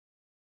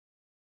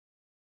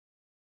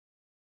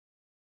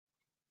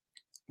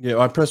Yeah,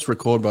 I pressed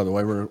record, by the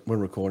way. We're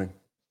recording.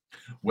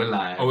 We're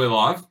live. Oh, we're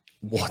live?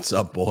 What's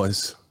up,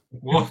 boys?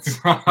 What's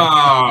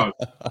up?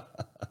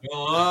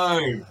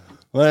 Hello.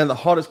 Man, the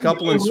hottest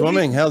couple in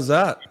swimming. How's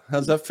that?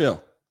 How's that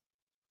feel?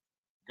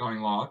 Going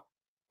live.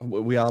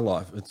 We are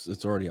live.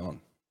 It's already on.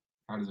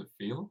 How does it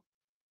feel?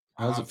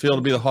 How does it feel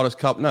to be the hottest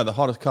couple? No, the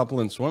hottest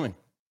couple in swimming.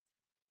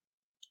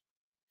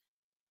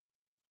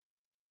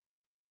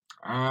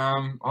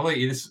 I'll let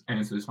you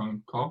answer this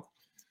one, Cole.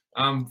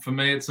 For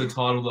me, it's a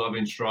title that I've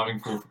been striving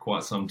for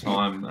quite some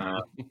time,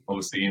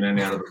 obviously in and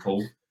out of the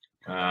pool.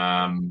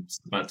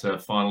 But to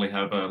finally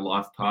have a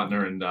life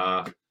partner and,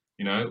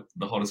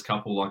 the hottest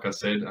couple, like I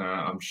said,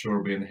 I'm sure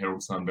will be in the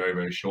Herald Sun very,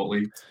 very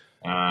shortly.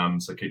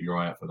 So keep your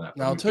eye out for that.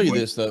 Now, I'll tell you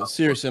this, though.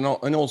 Seriously, in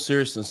all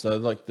seriousness, though,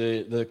 like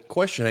the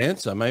question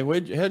answer,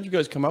 mate, how'd you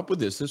guys come up with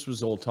this? This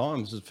was all time.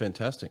 This is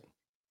fantastic.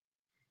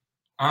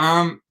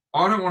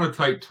 I don't want to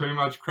take too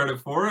much credit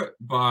for it,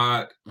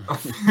 but I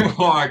feel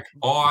like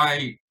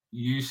I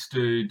used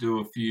to do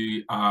a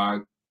few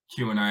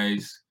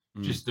Q&As,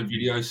 just the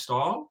video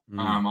style.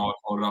 I would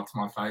hold it up to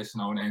my face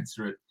and I would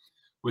answer it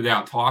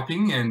without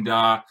typing. And,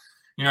 now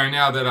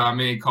that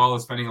me and Kyle are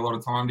spending a lot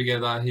of time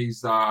together, he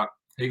got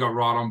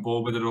right on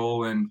board with it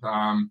all. And,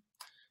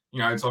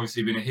 it's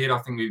obviously been a hit. I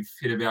think we've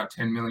hit about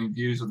 10 million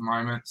views at the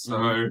moment.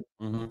 So,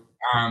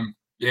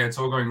 yeah, it's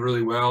all going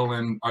really well,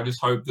 and I just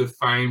hope the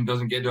fame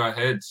doesn't get to our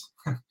heads.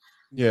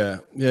 Yeah,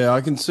 I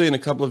can see in a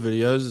couple of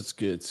videos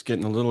it's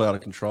getting a little out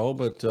of control,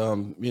 but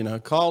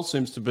Kyle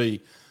seems to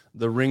be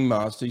the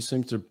ringmaster. He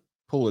seems to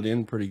pull it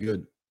in pretty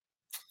good.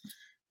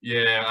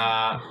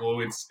 Yeah,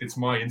 well, it's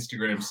my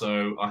Instagram,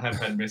 so I have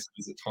had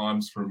messages at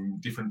times from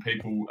different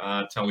people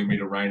telling me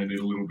to rein it in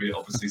a little bit.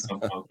 Obviously,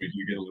 sometimes we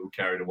do get a little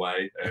carried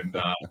away, and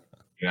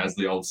as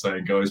the old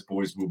saying goes,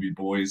 boys will be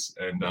boys,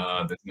 and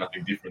there's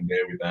nothing different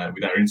there with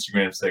our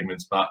Instagram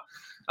segments. But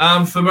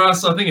for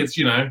us, I think it's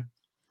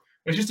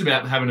just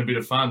about having a bit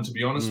of fun. To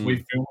be honest, we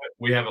film it,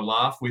 we have a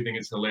laugh, we think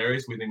it's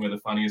hilarious, we think we're the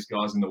funniest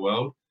guys in the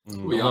world. A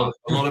lot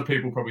of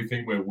people probably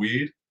think we're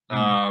weird,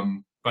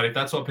 but if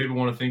that's what people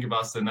want to think of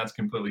us, then that's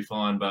completely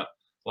fine. But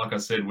like I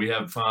said, we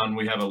have fun,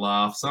 we have a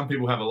laugh. Some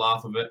people have a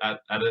laugh of it at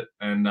it,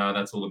 and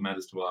that's all that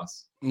matters to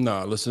us.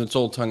 No, listen, it's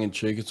all tongue in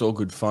cheek. It's all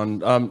good fun.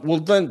 Well,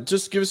 then,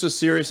 just give us a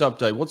serious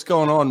update. What's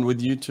going on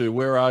with you two?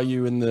 Where are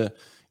you in the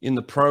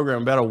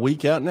program? About a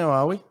week out now,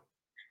 are we?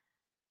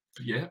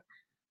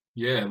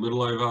 Yeah, a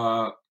little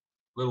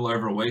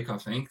over a week, I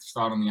think.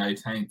 Start on the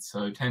 18th,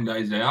 so 10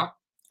 days out.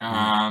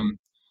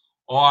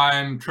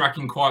 I'm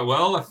tracking quite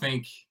well. I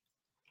think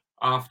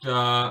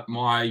after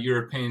my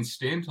European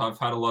stint, I've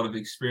had a lot of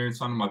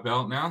experience under my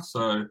belt now,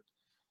 so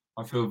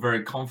I feel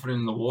very confident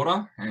in the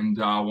water and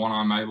what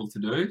I'm able to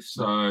do.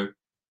 So,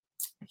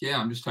 yeah,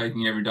 I'm just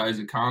taking every day as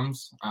it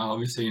comes.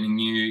 Obviously, in a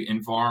new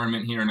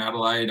environment here in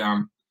Adelaide,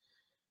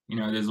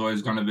 there's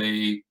always going to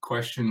be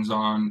questions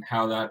on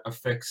how that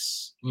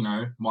affects,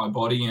 my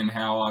body and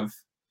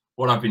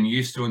what I've been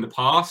used to in the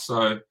past.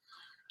 So,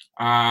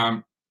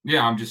 I'm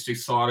just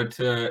excited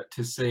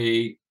to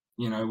see,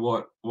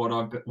 what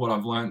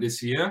I've learned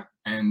this year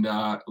and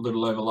a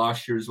little over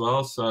last year as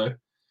well. So,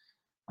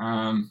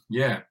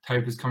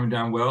 taper's coming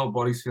down well,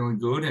 body's feeling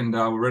good, and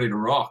we're ready to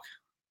rock.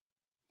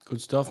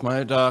 Good stuff,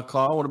 mate.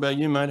 Kyle, what about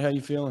you, mate? How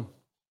you feeling?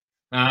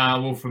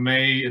 Well, for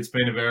me, it's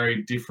been a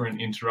very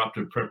different,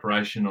 interrupted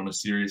preparation on a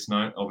serious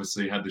note.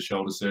 Obviously, had the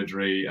shoulder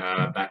surgery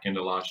back end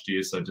of last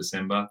year, so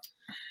December.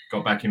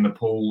 Got back in the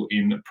pool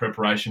in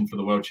preparation for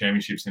the World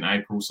Championships in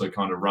April, so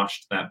kind of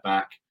rushed that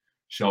back.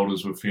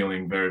 Shoulders were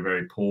feeling very,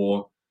 very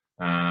poor,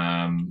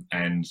 and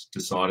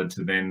decided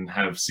to then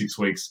have 6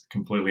 weeks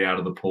completely out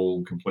of the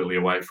pool, completely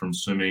away from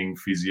swimming,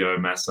 physio,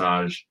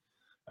 massage,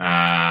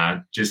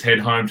 just head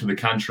home to the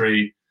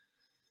country.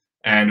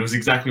 And it was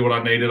exactly what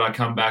I needed. I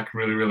come back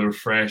really, really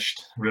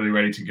refreshed, really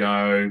ready to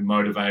go,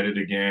 motivated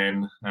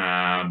again.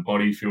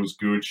 Body feels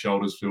good.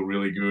 Shoulders feel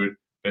really good.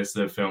 Best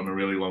they've felt in a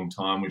really long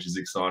time, which is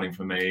exciting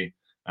for me.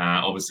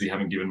 Obviously,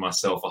 haven't given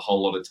myself a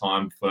whole lot of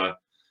time for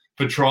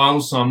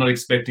trials, so I'm not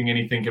expecting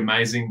anything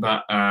amazing,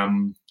 but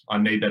I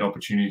need that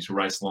opportunity to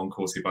race long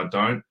course. If I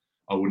don't,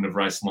 I wouldn't have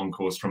raced long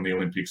course from the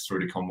Olympics through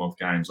to Commonwealth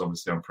Games.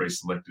 Obviously, I'm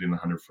pre-selected in the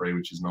 100 free,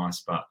 which is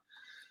nice, but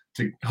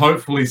to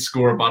hopefully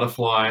score a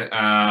butterfly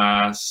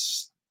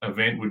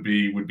event would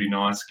be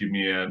nice. Give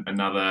me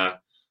another,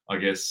 I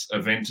guess,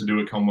 event to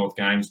do at Commonwealth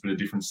Games, but a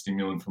different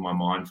stimulant for my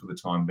mind for the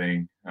time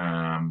being.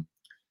 Come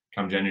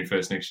January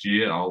 1st next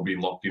year, I'll be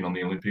locked in on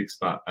the Olympics,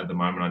 but at the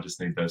moment, I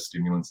just need those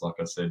stimulants, like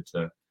I said,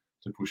 to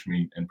push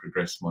me and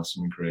progress my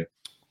swimming career.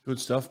 Good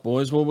stuff,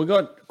 boys. Well, we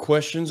got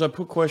questions. I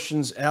put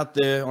questions out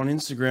there on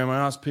Instagram. I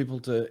asked people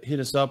to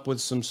hit us up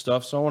with some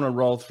stuff. So I want to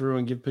roll through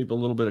and give people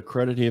a little bit of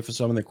credit here for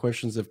some of the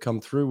questions they've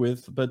come through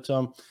with. But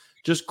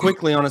just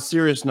quickly, on a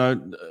serious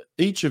note,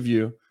 each of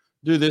you,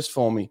 do this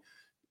for me.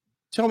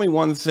 Tell me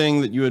one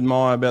thing that you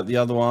admire about the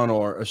other one,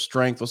 or a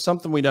strength, or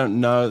something we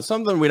don't know,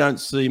 something we don't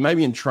see,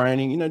 maybe in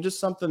training, just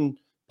something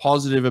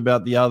positive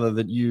about the other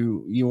that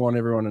you want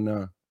everyone to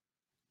know.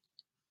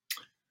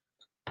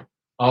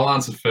 I'll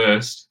answer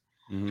first.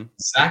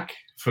 Zach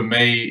for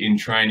me in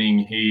training,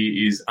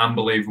 he is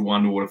unbelievable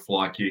underwater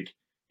fly kick.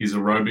 His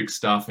aerobic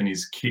stuff and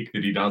his kick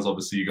that he does.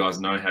 Obviously, you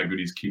guys know how good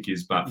his kick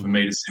is, but for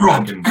me to sit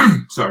back and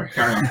sorry,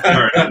 carry on.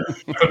 Sorry.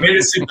 For me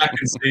to sit back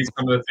and see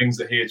some of the things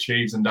that he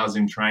achieves and does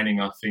in training,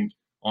 I think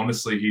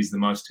honestly he's the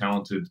most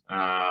talented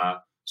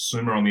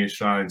swimmer on the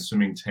Australian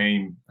swimming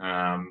team.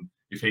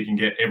 If he can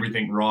get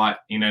everything right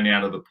in and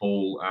out of the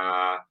pool,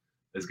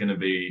 there's going to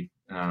be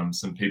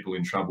some people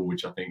in trouble,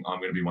 which I think I'm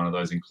going to be one of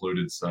those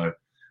included. So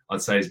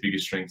I'd say his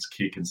biggest strength's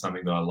kick and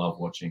something that I love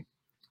watching.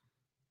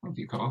 Thank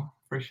you, Kyle.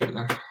 Appreciate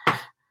that.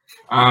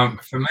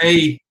 For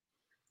me,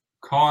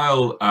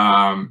 Kyle,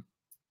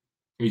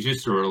 he's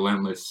just a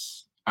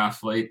relentless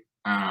athlete.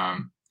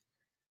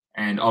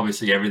 And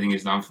obviously everything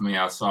he's done for me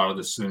outside of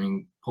the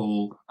swimming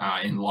pool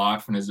in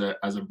life, and as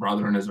a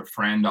brother and as a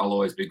friend, I'll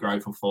always be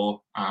grateful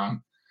for.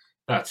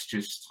 That's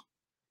just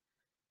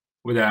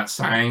without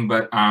saying.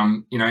 But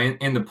you know,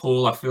 in the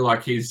pool, I feel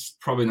like he's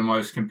probably the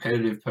most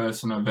competitive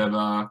person I've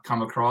ever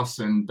come across,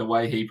 and the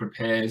way he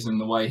prepares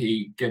and the way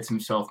he gets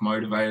himself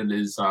motivated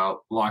is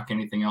like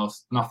anything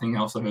else, nothing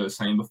else I've ever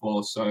seen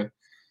before. So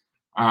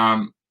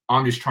I'm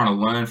just trying to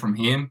learn from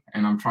him,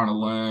 and I'm trying to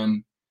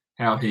learn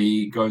how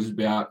he goes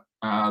about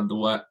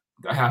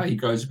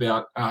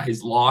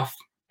his life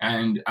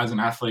and as an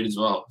athlete as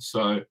well.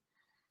 So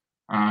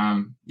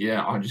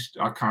yeah,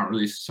 I can't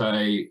really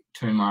say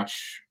too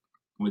much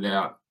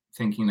without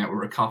thinking that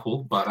we're a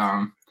couple, but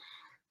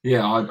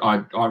yeah,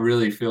 I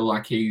really feel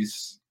like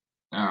he's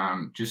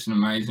just an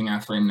amazing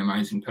athlete and an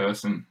amazing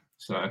person.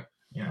 So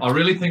yeah. I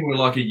really think we're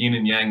like a yin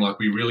and yang. Like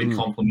we really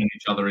complement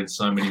each other in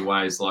so many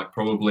ways. Like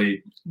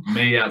probably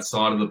me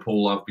outside of the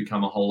pool, I've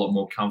become a whole lot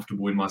more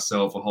comfortable in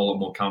myself, a whole lot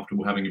more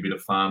comfortable having a bit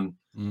of fun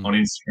on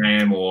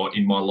Instagram or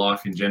in my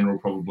life in general,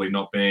 probably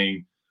not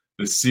being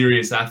the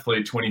serious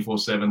athlete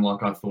 24/7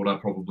 like I thought I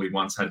probably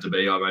once had to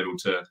be. I'm able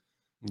to,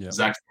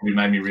 Zach's probably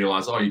made me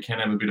realize, oh, you can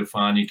have a bit of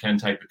fun. You can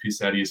take the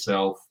piss out of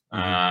yourself,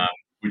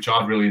 which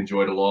I've really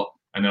enjoyed a lot.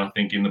 And then I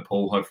think in the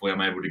pool, hopefully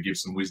I'm able to give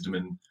some wisdom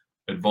and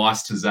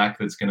advice to Zach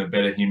that's going to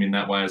better him in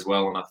that way as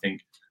well. And I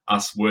think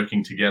us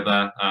working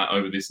together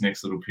over this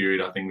next little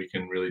period, I think we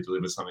can really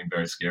deliver something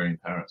very scary in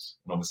Paris.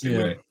 And obviously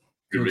we're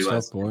good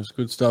stuff, boys.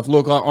 Good stuff.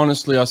 Look,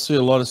 honestly, I see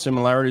a lot of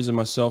similarities in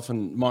myself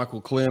and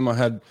Michael Klim. I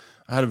had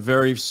a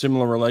very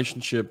similar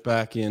relationship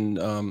back in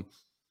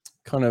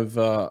kind of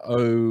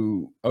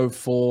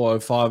 04,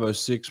 05,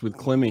 06 with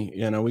Clemmy.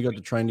 You know, we got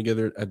to train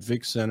together at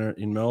Vic Centre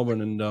in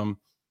Melbourne, and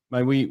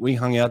mate, we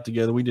hung out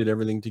together. We did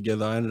everything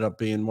together. I ended up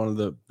being one of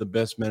the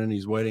best men in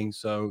his wedding.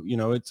 So, you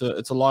know, it's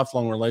a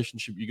lifelong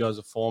relationship you guys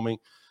are forming.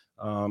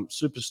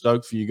 Super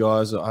stoked for you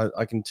guys.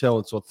 I can tell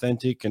it's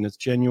authentic and it's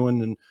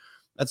genuine. And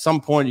at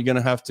some point, you're going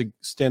to have to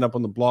stand up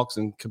on the blocks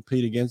and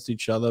compete against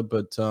each other.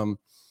 But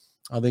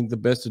I think the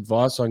best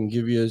advice I can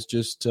give you is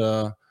just,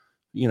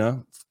 you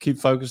know, keep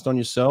focused on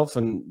yourself,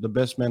 and the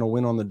best man will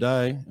win on the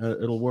day.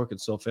 It'll work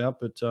itself out.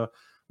 But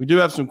we do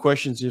have some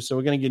questions here, so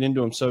we're going to get into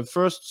them. So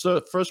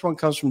first one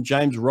comes from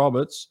James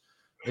Roberts.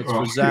 It's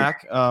for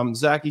Zach.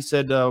 Zach, he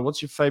said,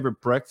 what's your favorite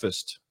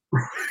breakfast?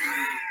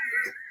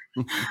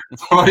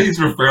 What he's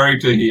referring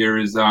to here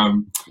is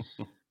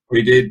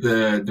we did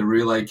the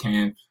relay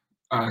camp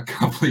a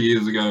couple of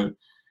years ago,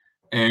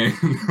 and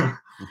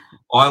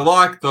I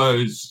like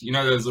those, you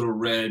know, those little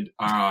red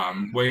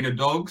wiener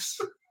dogs.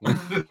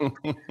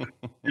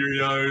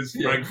 Cheerios,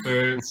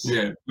 Frankfurts,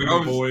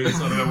 Little boys.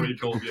 I don't know what you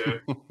call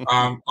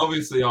them.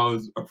 Obviously, I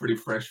was a pretty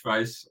fresh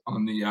face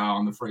on the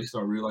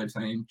freestyle relay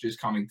team just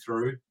coming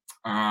through,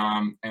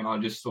 and I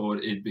just thought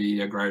it'd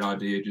be a great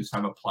idea just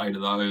have a plate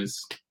of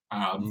those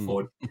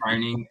before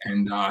training.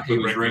 And he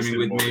was rooming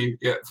with me,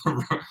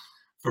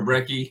 for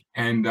brekkie,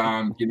 and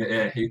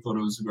he thought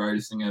it was the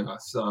greatest thing ever.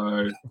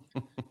 So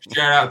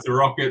shout out to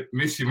Rocket,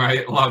 miss you,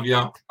 mate, love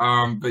you.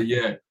 But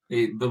yeah.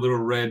 The little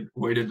red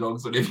wiener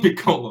dogs, whatever you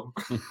call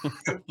them.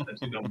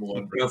 That's my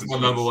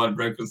number one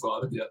breakfast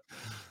item. Yeah.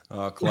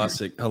 Oh,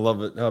 classic! I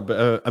love it.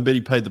 I bet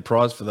he paid the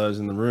price for those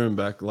in the room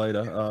back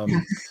later.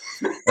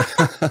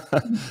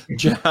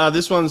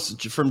 This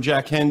one's from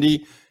Jack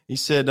Hendy. He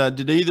said,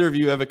 "Did either of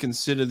you ever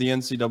consider the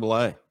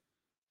NCAA?"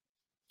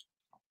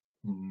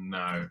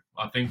 No,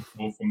 I think,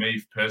 well, for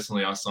me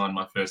personally, I signed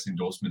my first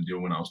endorsement deal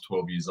when I was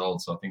 12 years old.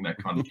 So I think that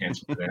kind of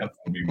cancelled it out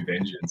for me with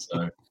Engine.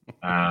 So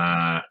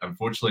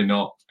unfortunately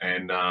not.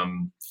 And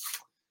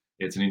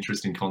it's an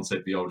interesting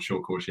concept, the old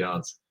short course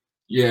yards.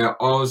 Yeah,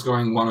 I was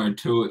going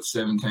 102 at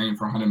 17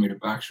 for 100-meter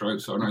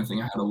backstroke. So I don't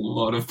think I had a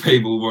lot of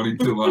people wanting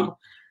to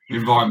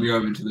invite me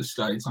over to the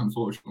States,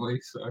 unfortunately.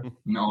 So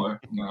no.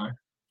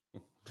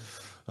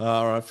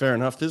 All right, fair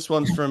enough. This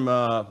one's from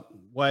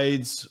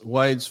Wade's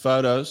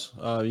photos.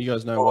 You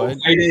guys know Wade.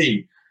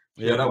 Wade.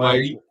 Yeah,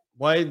 Wade.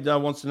 Wade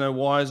wants to know,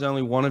 why is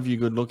only one of you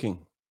good looking?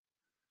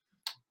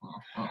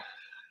 I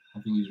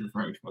think he's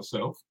referring to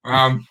myself.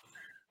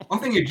 I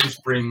think it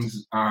just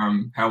brings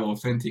how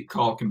authentic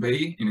Kyle can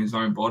be in his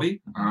own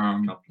body.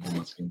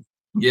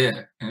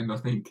 Yeah, and I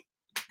think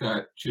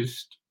that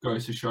just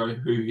goes to show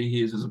who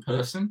he is as a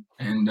person.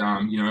 And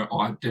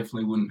I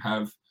definitely wouldn't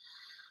have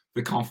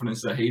the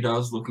confidence that he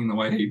does, looking the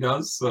way he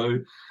does. So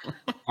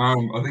I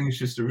think it's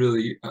just a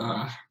really,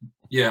 I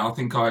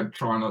think I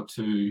try not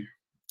to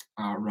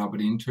rub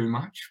it in too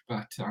much,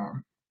 but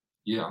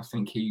I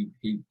think he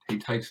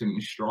takes it in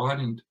stride.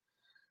 And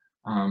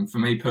for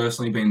me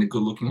personally, being the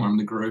good-looking one in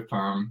the group,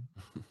 I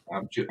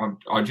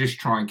just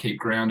try and keep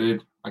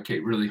grounded. I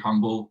keep really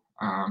humble,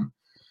 I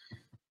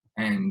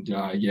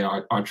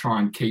try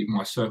and keep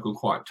my circle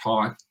quite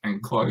tight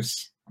and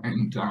close.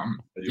 And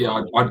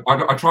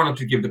I try not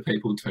to give the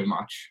people too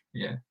much.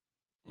 Yeah.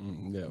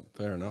 Yeah,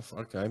 fair enough.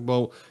 Okay.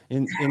 Well,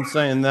 in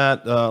saying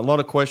that, a lot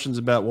of questions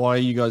about why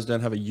you guys don't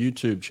have a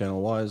YouTube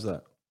channel. Why is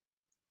that?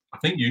 I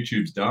think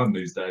YouTube's done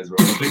these days,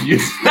 right? I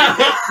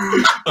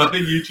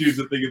think YouTube's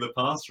a thing of the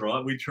past,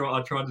 right?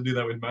 I tried to do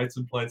that with Mates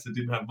and Plates that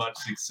didn't have much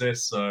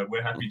success, so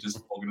we're happy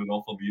just logging it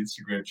off on the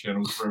Instagram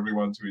channels for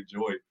everyone to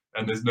enjoy.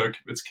 And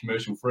it's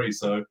commercial free,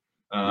 so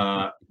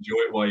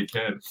enjoy it while you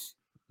can.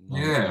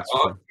 Yeah,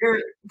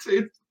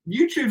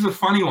 YouTube's a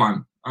funny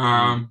one.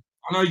 I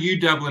know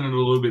you dabble in it a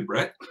little bit,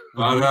 Brett,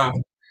 but I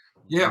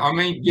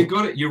mean,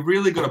 you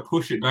really got to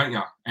push it, don't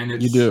you? And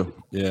you do,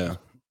 yeah.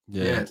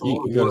 It's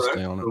you got to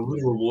stay on it. A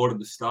little reward at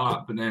the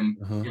start, but then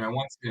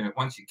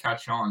once you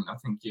catch on, I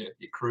think you're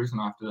cruising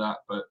after that.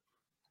 But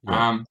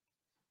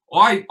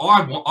I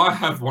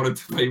have wanted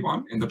to be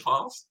one in the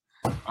past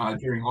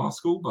during high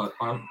school, but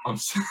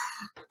I've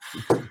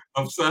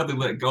sadly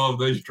let go of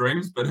those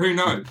dreams. But who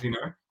knows?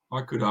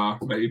 I could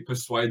maybe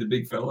persuade the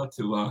big fella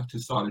to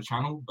start a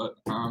channel, but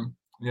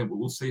but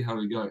we'll see how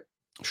we go.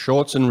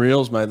 Shorts and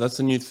reels, mate. That's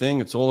the new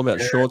thing. It's all about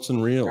shorts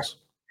and reels.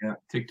 Yeah,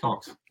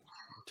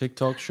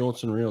 TikTok,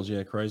 shorts and reels.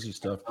 Yeah, crazy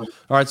stuff. All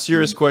right,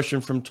 serious question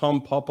from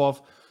Tom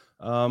Popoff.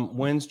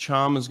 When's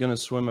Chalmers going to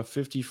swim a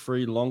 50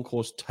 free long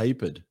course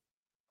tapered?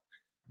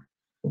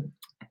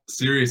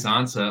 Serious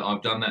answer.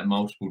 I've done that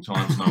multiple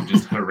times and I'm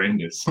just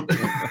horrendous.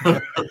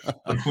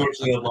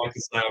 Unfortunately, I'd like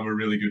to say I'm a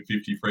really good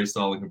 50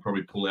 freestyle and can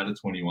probably pull out a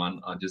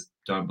 21. I just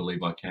don't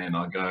believe I can.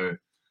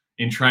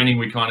 In training,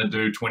 we kind of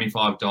do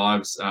 25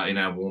 dives in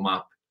our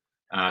warm-up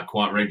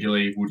quite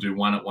regularly. We'll do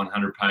one at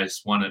 100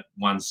 pace, one at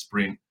one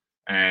sprint,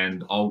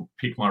 and I'll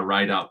pick my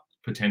rate up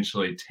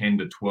potentially 10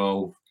 to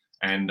 12,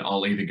 and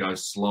I'll either go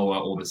slower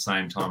or the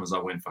same time as I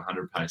went for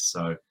 100 pace.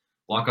 So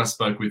like I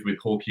spoke with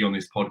Hawkeye on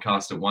this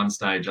podcast at one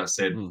stage, I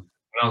said when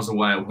I was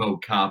away at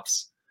World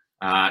Cups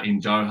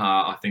in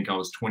Doha, I think I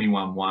was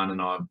 21-1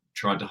 and I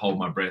tried to hold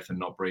my breath and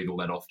not breathe all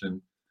that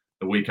often.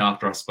 The week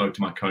after I spoke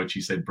to my coach,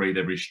 he said, breathe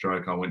every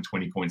stroke. I went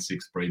 20.6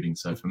 breathing.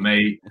 So for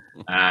me,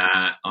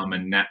 I'm a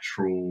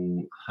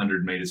natural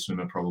 100-meter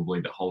swimmer probably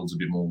that holds a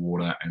bit more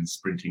water, and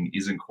sprinting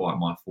isn't quite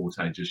my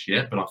forte just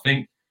yet. But I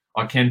think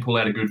I can pull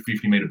out a good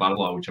 50-meter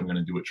butterfly, which I'm going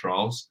to do at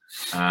trials.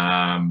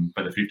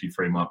 But the 50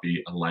 free might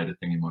be a later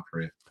thing in my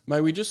career.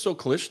 Mate, we just saw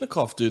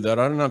Kalishnikov do that.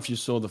 I don't know if you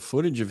saw the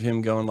footage of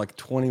him going like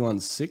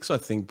 21.6, I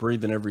think,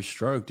 breathing every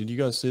stroke. Did you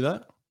guys see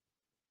that?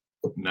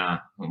 Nah,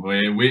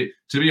 we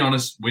to be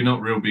honest, we're not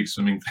real big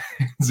swimming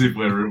fans. If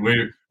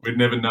we'd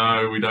never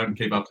know. We don't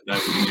keep up to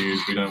date with the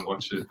news. We don't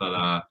watch it.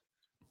 But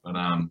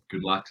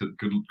good luck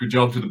good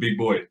job to the big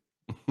boy.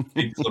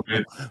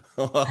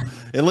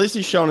 At least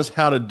he's showing us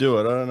how to do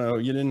it. I don't know.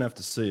 You didn't have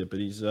to see it, but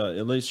he's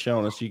at least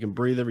showing us you can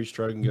breathe every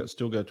stroke and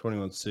still go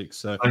 21.6.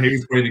 So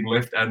he's breathing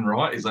left and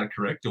right. Is that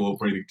correct, or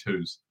breathing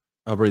twos?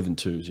 Oh, breathing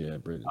twos. Yeah,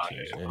 breathing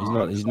twos.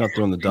 Yeah. He's not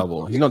doing the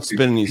double. He's not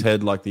spinning his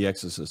head like The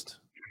Exorcist.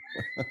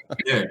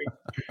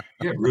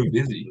 Real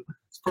busy.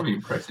 It's probably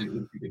impressive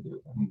if you could do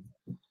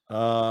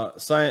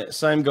it.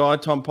 Same guy.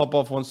 Tom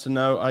Popoff wants to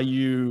know: Are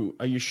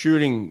you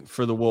shooting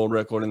for the world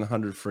record in the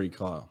 100 free,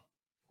 Kyle?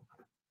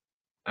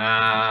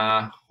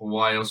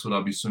 Why else would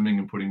I be swimming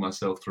and putting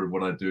myself through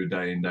what I do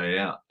day in, day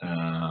out?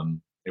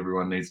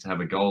 Everyone needs to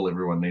have a goal.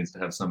 Everyone needs to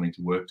have something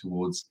to work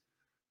towards.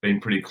 Been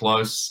pretty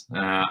close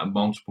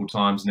multiple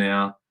times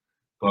now,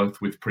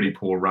 both with pretty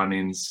poor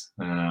run-ins.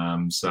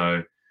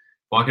 So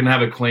if I can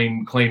have a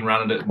clean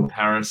run at it in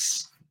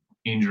Paris,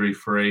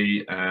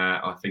 injury-free,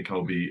 I think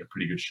I'll be a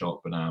pretty good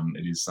shot. But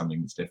it is something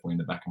that's definitely in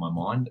the back of my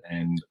mind,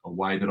 and a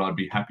way that I'd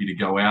be happy to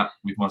go out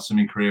with my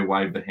swimming career,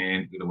 wave the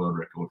hand with a world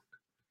record.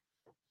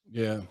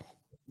 Yeah,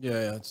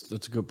 that's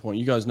a good point.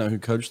 You guys know who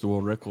coached the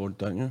world record,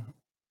 don't you?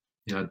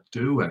 Yeah, I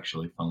do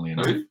actually. Funnily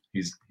enough,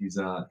 he's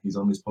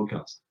on this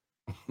podcast.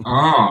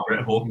 Oh,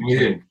 Brett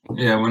Hawkins.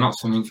 Yeah, we're not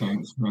swimming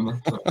fans,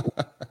 remember?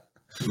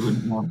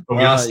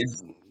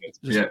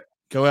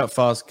 Go out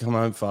fast, come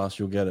home fast.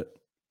 You'll get it.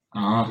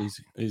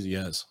 Easy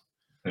as.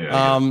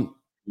 Yeah,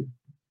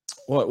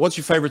 what's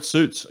your favorite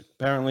suits?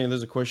 Apparently,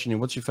 there's a question here.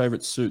 What's your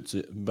favorite suits?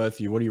 Both of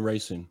you. What are you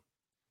racing?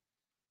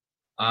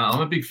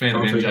 I'm a big fan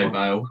of MJ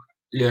Bale.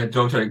 Yeah,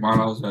 Dogtech Mine,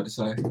 I was about to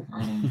say.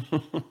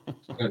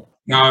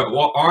 No,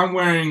 what I'm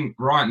wearing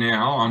right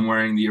now, I'm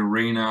wearing the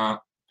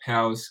Arena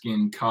Power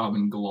Skin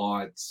Carbon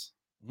Glides.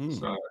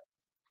 So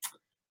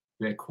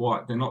they're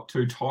not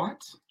too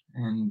tight,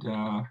 and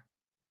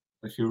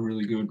they feel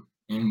really good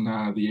in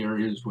the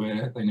areas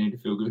where they need to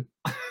feel good.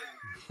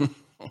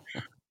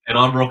 And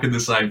I'm rocking the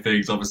same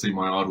things. Obviously,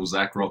 my idol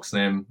Zach rocks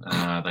them.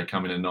 They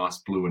come in a nice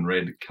blue and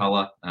red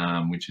color,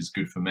 which is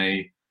good for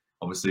me.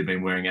 obviously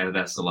been wearing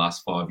Adidas the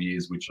last 5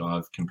 years, which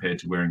I've compared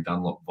to wearing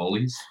Dunlop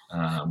volleys,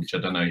 which I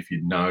don't know if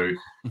you know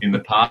in the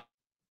past.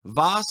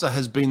 Vasa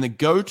has been the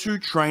go-to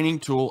training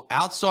tool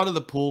outside of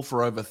the pool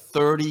for over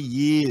 30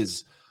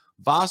 years.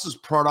 Vasa's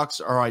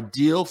products are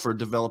ideal for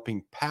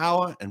developing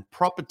power and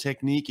proper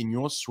technique in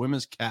your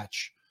swimmer's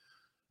catch.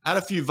 Add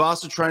a few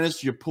Vasa trainers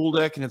to your pool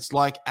deck, and it's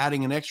like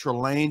adding an extra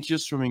lane to your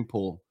swimming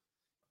pool.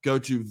 Go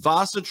to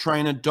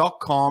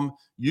vasatrainer.com,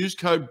 use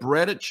code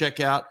BREAD at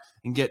checkout,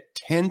 and get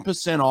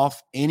 10%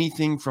 off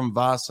anything from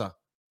Vasa.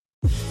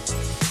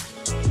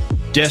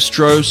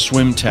 Destro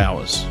Swim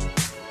Towers.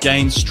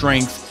 Gain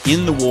strength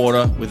in the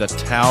water with a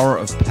tower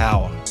of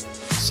power.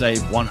 Save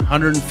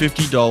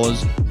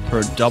 $150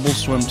 per double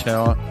swim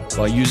tower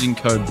by using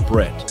code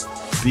BRETT,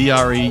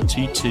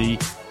 B-R-E-T-T,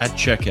 at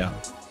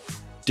checkout.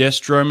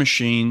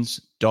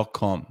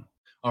 DestroMachines.com.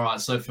 All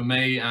right, so for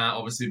me,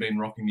 obviously been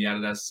rocking the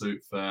Adidas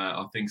suit for,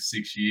 I think,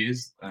 6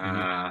 years,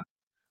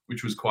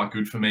 which was quite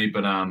good for me.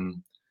 But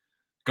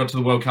got to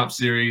the World Cup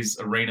Series.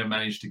 Arena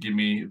managed to give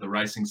me the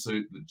racing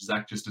suit that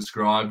Zach just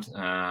described.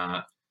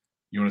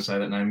 You want to say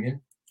that name again?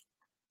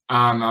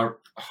 Come on.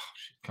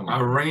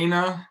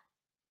 Arena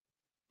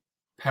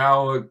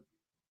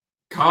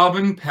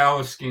Carbon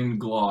Power Skin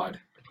Glide.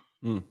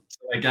 So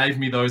they gave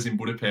me those in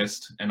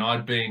Budapest, and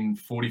I'd been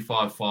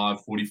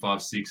 45.5,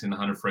 45.6 in the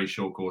 100 free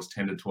short course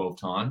 10 to 12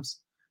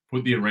 times.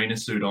 Put the Arena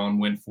suit on,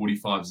 went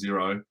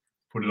 45.0.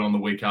 Put it on the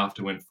week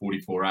after, went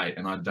 44.8,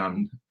 and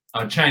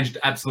I changed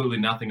absolutely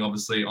nothing.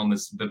 Obviously on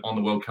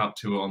the World Cup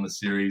tour, on the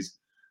series,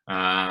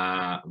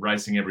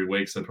 racing every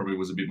week, so probably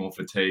was a bit more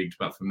fatigued.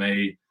 But for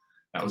me,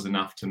 that was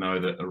enough to know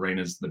that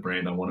Arena's the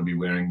brand I want to be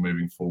wearing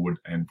moving forward,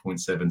 and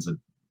 0.7's a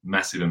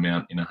massive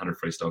amount in a 100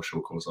 freestyle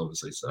short course,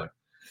 obviously. So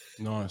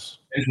nice.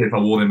 Actually, if I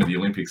wore them at the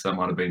Olympics, that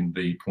might have been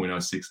the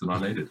 0.06 that I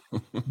needed.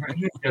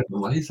 Get the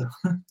laser.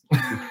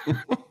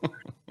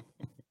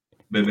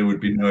 Then there would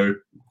be no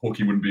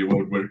Hawkey wouldn't be a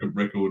world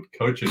record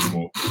coach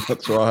anymore.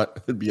 That's right.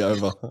 It'd be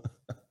over.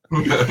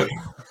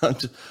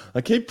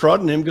 I keep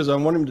prodding him because I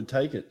want him to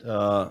take it.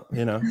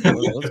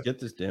 Let's get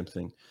this damn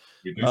thing.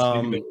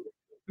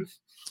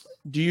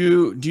 Do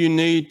you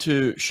need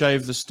to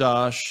shave the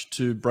stash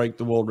to break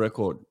the world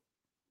record?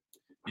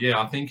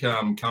 Yeah, I think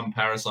come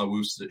Paris I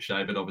will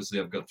shave it. Obviously,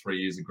 I've got 3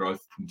 years of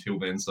growth until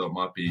then, so it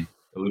might be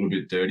a little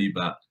bit dirty.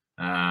 But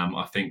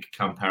I think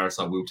come Paris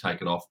I will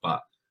take it off. But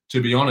to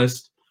be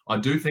honest, I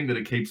do think that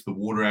it keeps the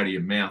water out of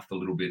your mouth a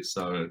little bit,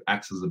 so it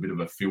acts as a bit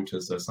of a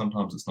filter. So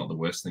sometimes it's not the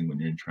worst thing when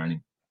you're in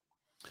training.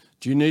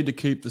 Do you need to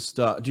keep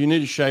the Do you need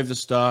to shave the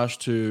stash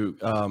to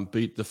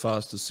beat the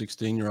fastest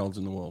 16-year-olds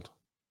in the world?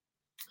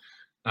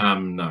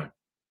 No.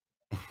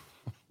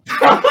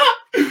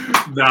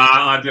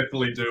 I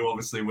definitely do.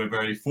 Obviously, we're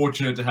very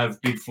fortunate to have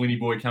Big Flinny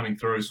Boy coming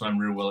through, so I'm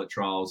real well at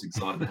trials.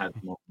 Excited to have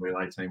him on the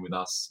relay team with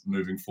us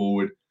moving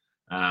forward,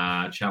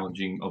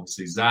 challenging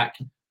obviously Zach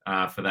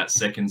for that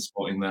second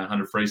spot in the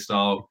 100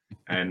 freestyle,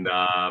 and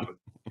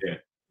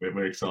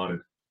we're excited.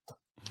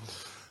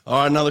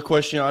 All right, another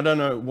question. I don't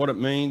know what it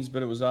means,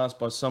 but it was asked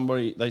by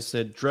somebody. They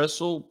said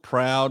Dressel,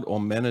 Proud, or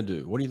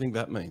Menadue. What do you think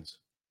that means?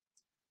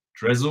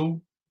 Dressel.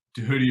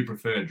 Who do you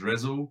prefer,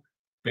 Dressel,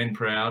 Ben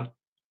Proud,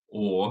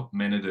 or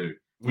Menadue?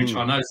 Which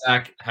I know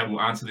Zach will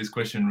answer this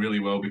question really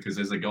well, because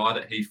there's a guy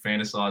that he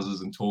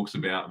fantasizes and talks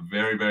about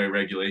very, very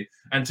regularly.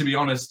 And to be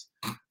honest,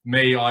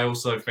 I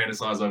also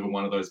fantasize over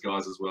one of those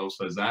guys as well.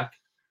 So Zach?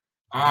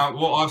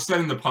 Well, I've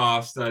said in the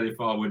past that if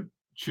I would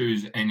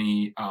choose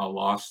any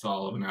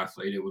lifestyle of an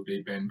athlete, it would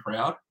be Ben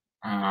Proud.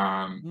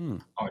 I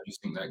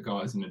just think that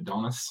guy's an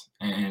Adonis,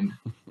 and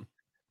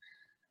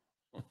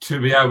to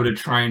be able to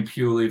train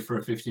purely for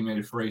a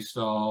 50-meter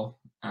freestyle,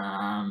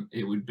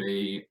 it would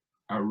be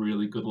a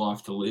really good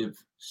life to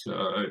live.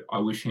 So I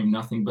wish him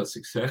nothing but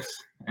success.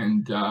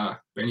 And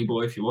Benny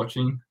Boy, if you're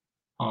watching,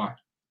 hi.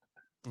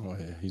 Oh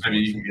yeah, maybe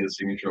you can get a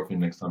signature off him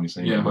next time you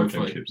see him. Yeah,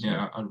 hopefully.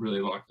 Yeah, I'd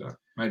really like that.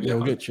 Maybe. Yeah,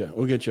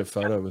 we'll get you a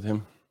photo with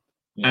him.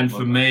 Yeah, and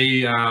for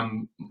me,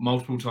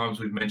 multiple times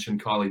we've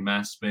mentioned Kylie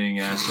Mass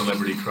being our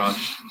celebrity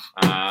crush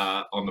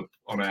on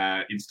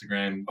our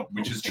Instagram,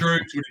 which is true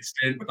to an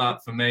extent.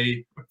 But for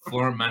me,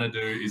 Florent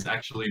Menadue is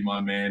actually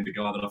my man, the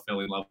guy that I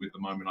fell in love with the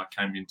moment I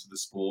came into the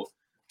sport.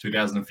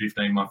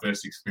 2015, my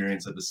first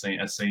experience at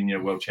the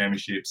senior world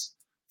championships.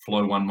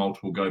 Flo won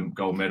multiple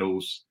gold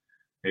medals.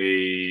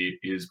 He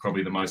is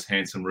probably the most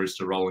handsome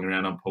rooster rolling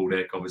around on pool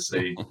deck.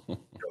 Obviously,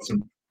 got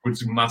some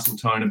muscle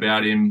tone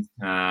about him.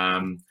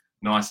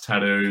 Nice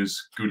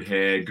tattoos, good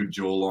hair, good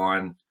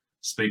jawline.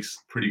 Speaks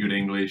pretty good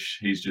English.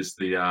 He's just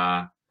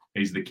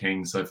he's the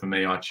king. So for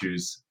me, I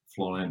choose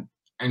Florent.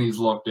 And he's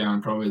locked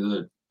down probably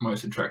the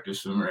most attractive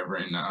swimmer ever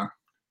in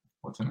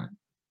what's her name?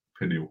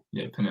 Pernille.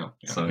 Yeah, Pernille.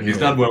 Yeah. So he's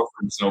done well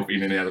for himself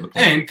in and out of the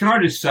pool. And can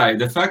I just say,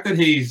 the fact that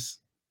he's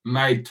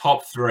made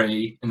top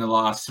 3 in the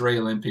last 3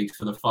 Olympics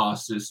for the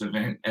fastest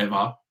event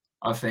ever,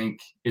 I think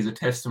is a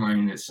testimony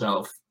in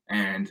itself.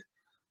 And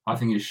I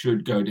think it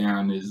should go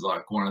down as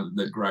like one of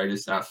the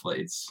greatest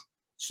athletes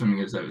swimming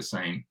has ever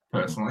seen,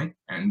 personally.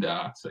 And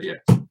so, yeah.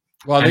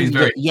 Well, I And think he's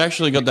very- you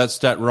actually got that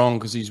stat wrong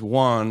because he's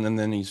won and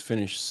then he's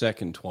finished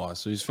second twice.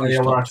 So he's Oh, finished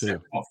yeah, well, I top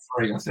said 2. top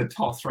 3. I said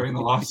top 3 in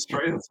the last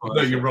 3. That's why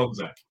No, I you're said- wrong,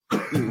 Zach.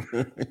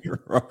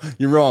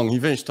 You're wrong. He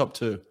finished top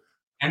 2.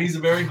 And he's a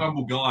very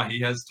humble guy. He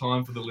has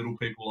time for the little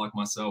people like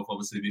myself.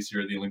 Obviously, this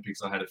year at the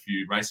Olympics, I had a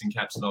few racing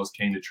caps that I was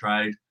keen to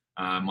trade.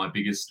 My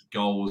biggest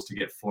goal was to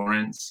get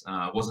Florence.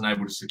 Wasn't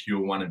able to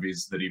secure one of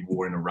his that he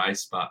wore in a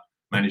race, but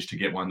managed to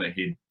get one that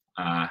he'd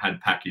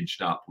had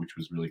packaged up, which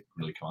was really,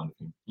 really kind of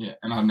him. Yeah,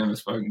 and I've never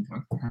spoken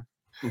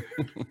to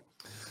him.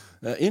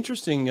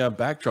 Interesting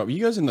backdrop. Are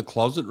you guys in the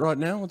closet right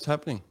now? What's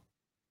happening?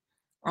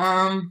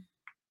 We're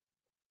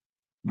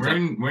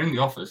in the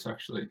office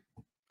actually.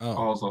 Oh,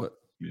 Kyle's off.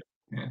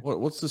 Yeah.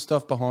 What's the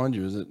stuff behind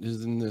you?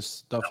 Isn't this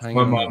stuff hanging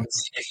My on?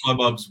 my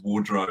mum's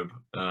wardrobe.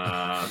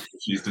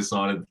 She's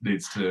decided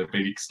needs to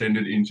be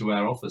extended into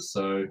our office.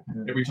 So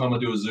every time I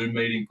do a Zoom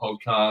meeting,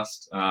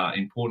 podcast,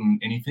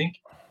 important anything,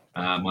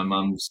 my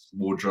mum's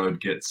wardrobe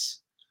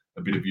gets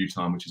a bit of view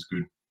time, which is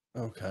good.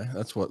 Okay,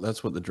 that's what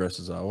the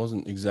dresses are. I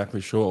wasn't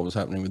exactly sure what was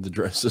happening with the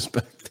dresses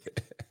back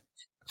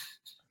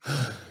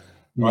there.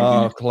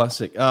 Oh,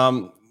 classic.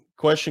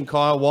 Question,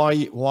 Kyle.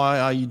 Why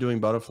are you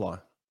doing butterfly?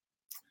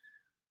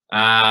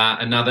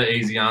 Another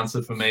easy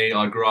answer for me.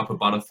 I grew up a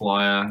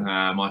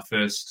butterflyer. My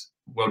first,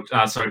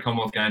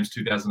 Commonwealth Games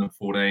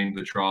 2014,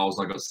 the trials,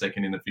 I got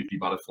second in the 50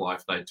 butterfly.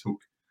 If they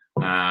took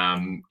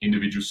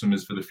individual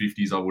swimmers for the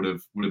 50s, I would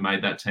have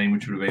made that team,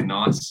 which would have been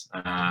nice.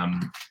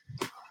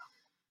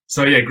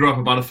 So yeah, grew up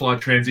a butterfly,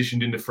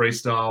 transitioned into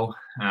freestyle.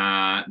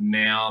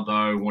 Now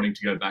though, wanting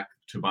to go back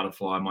to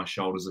butterfly, my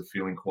shoulders are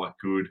feeling quite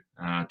good.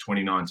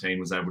 2019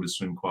 was able to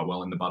swim quite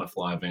well in the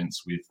butterfly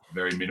events with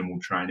very minimal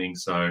training.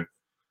 So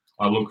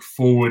I look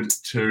forward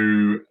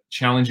to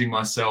challenging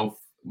myself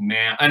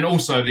now. And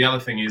also the other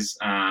thing is,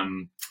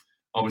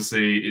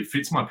 obviously it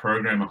fits my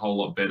program a whole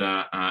lot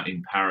better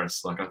in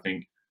Paris. Like I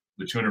think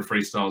the 200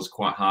 freestyle is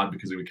quite hard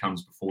because it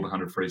becomes before the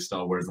 100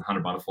 freestyle, whereas the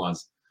 100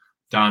 butterflies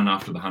done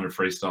after the 100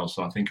 freestyle.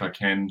 So I think I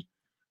can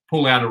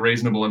pull out a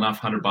reasonable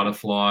enough 100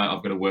 butterfly.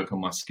 I've got to work on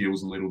my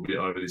skills a little bit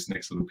over this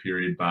next little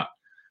period, but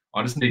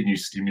I just need new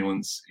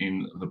stimulants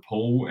in the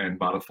pool, and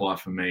butterfly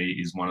for me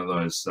is one of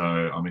those. So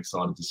I'm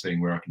excited to see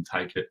where I can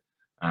take it.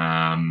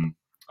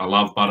 I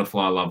love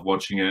butterfly. I love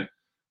watching it.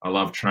 I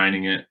love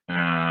training it.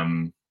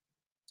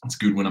 It's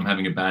good when I'm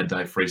having a bad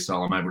day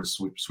freestyle. I'm able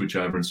to switch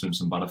over and swim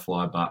some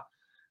butterfly. But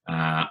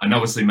and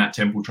obviously Matt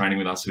Temple training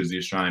with us, who's the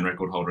Australian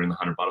record holder in the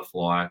 100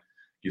 butterfly,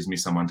 gives me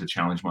someone to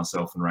challenge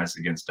myself and race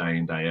against day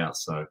in, day out.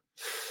 So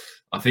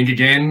I think,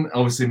 again,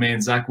 obviously me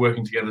and Zach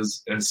working together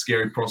is a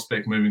scary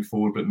prospect moving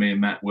forward, but me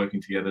and Matt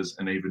working together is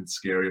an even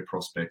scarier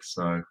prospect.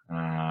 So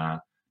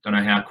don't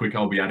know how quick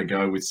I'll be able to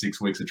go with 6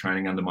 weeks of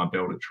training under my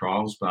belt at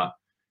trials, but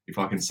if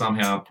I can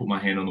somehow put my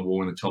hand on the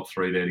wall in the top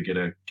 3 there to get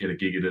a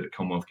gig at it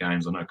Commonwealth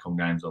Games, I know Com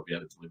Games, I'll be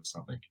able to deliver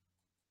something.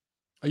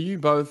 Are you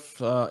both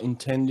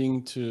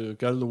intending to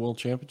go to the World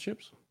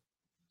Championships?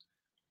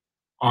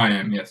 I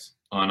am, yes.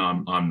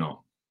 I'm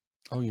not.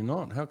 Oh, you're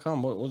not? How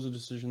come? What was the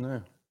decision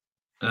there?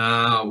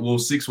 Well,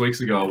 6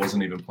 weeks ago, I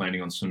wasn't even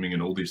planning on swimming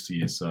at all this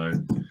year. So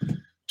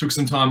took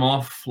some time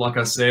off, like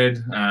I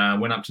said,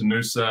 went up to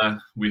Noosa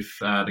with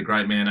the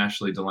great man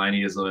Ashley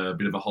Delaney as a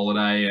bit of a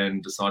holiday,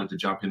 and decided to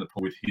jump in the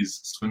pool with his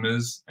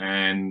swimmers,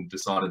 and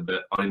decided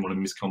that I didn't want to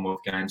miss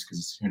Commonwealth Games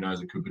because who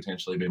knows, it could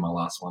potentially be my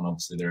last one.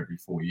 Obviously, they're every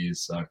 4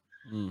 years. So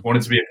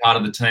wanted to be a part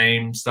of the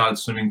team, started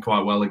swimming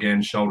quite well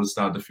again. Shoulders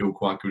started to feel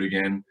quite good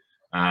again.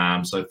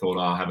 So thought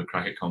I'll have a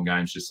crack at Com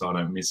Games just so I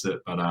don't miss it.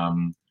 But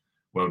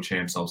World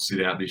Champs, I'll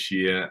sit out this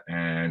year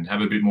and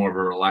have a bit more of a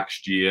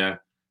relaxed year.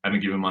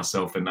 Haven't given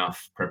myself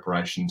enough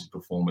preparation to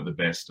perform at the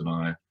best, and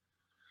I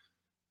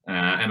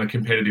am a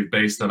competitive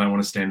beast. I don't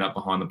want to stand up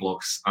behind the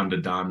blocks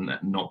underdone,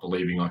 not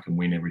believing I can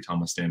win every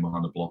time I stand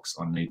behind the blocks.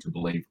 I need to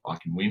believe I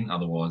can win.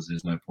 Otherwise,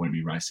 there's no point in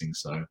me racing.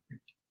 So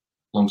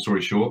long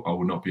story short, I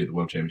will not be at the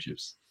World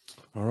Championships.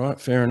 All right,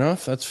 fair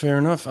enough. That's fair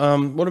enough.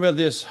 What about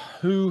this?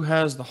 Who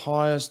has the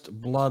highest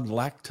blood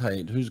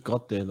lactate? Who's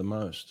got there the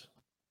most?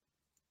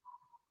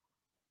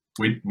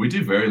 We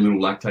do very little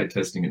lactate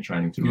testing at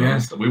training, to be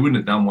honest. We wouldn't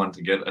have done one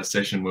to get a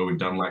session where we've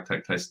done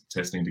lactate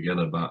testing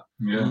together, but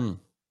I'm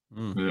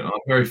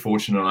very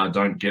fortunate. I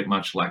don't get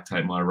much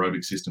lactate. My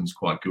aerobic system's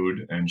quite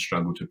good and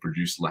struggle to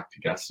produce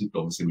lactic acid.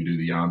 Obviously, we do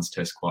the yarns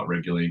test quite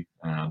regularly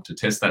to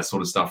test that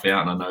sort of stuff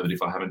out. And I know that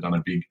if I haven't done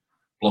a big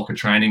block of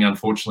training,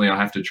 unfortunately, I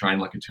have to train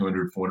like a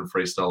 200, 400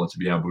 freestyler to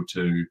be able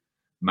to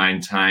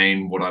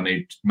maintain what I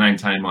need,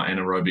 maintain my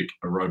anaerobic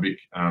aerobic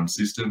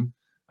system.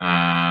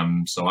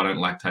 So I don't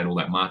lactate all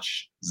that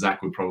much.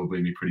 Zach would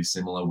probably be pretty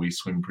similar. We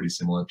swim pretty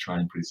similar,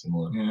 train pretty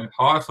similar. Yeah,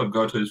 highest I've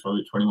got to is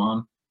probably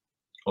 21.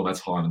 Oh,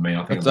 that's higher than me.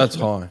 I think that's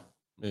high.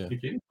 Yeah.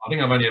 I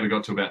think I've only ever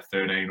got to about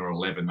 13 or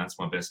 11. That's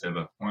my best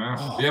ever. Wow.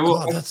 Oh, yeah,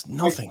 well, God, that's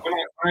nothing. When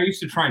I used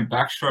to train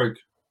backstroke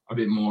a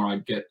bit more, I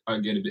get a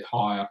bit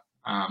higher.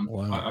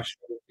 Wow. I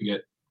struggle to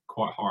get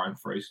quite high in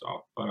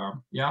freestyle, but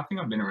yeah, I think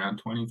I've been around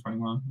 20,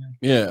 21.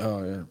 Yeah.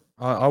 Oh, yeah.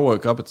 I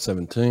woke up at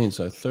 17,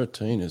 so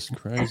 13 is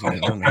crazy. I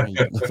don't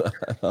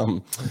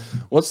know.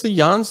 What's the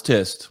yarns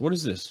test? What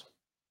is this?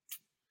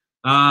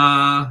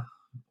 I'm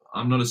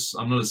not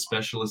a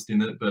specialist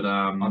in it, but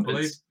I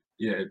believe.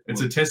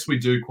 it's a test we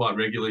do quite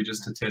regularly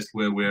just to test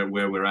where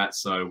we're at.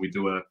 So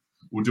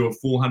we'll do a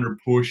 400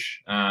 push,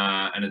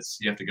 and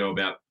you have to go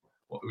about.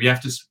 We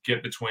have to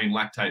get between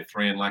lactate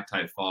 3 and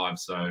lactate 5.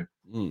 So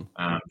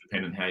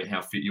depending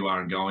how fit you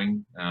are and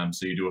going.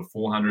 So you do a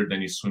 400,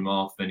 then you swim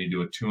off, then you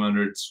do a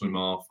 200, swim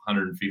off,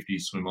 150,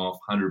 swim off,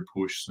 100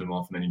 push, swim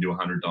off, and then you do a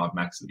 100 dive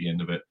max at the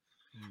end of it.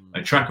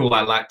 They track all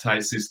our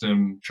lactate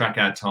system, track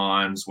our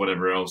times,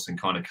 whatever else, and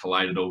kind of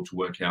collate it all to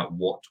work out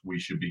what we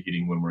should be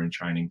hitting when we're in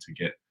training to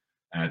get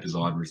our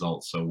desired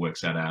results. So it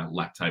works out our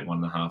lactate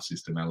 1.5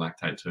 system, our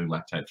lactate 2,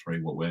 lactate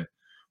 3,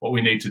 what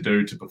we need to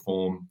do to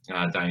perform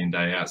day in,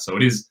 day out. So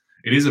it is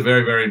a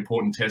very, very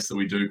important test that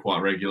we do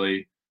quite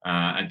regularly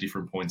at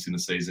different points in the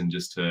season,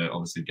 just to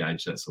obviously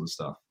gauge that sort of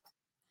stuff.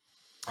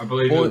 I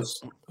believe it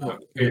was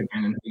Peter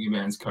Pan and Biggie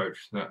Man's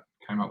coach that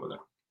came up with it.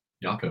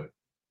 Jaco.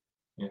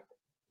 Yeah.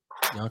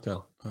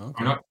 Jaco. Oh,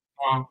 okay.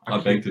 I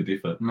beg to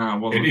differ. No, it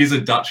wasn't. It is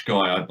a Dutch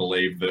guy, I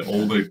believe, that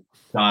all the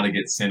data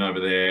gets sent over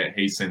there.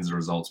 He sends the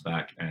results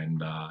back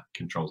and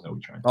controls how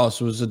we train. Oh,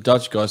 so it was a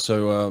Dutch guy.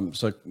 So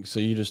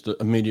you just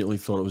immediately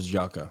thought it was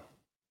Jaco.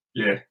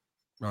 Yeah.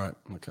 Right.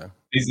 Okay.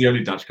 He's the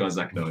only Dutch guy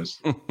Zach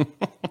knows.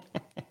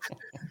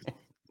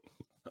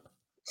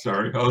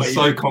 Sorry, I was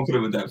so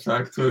confident with that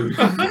fact too.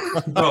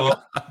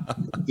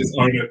 Just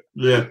own it.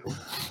 Yeah.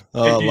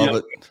 Oh, I love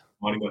it.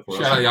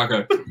 Shout out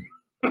Jaco.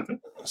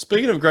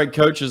 Speaking of great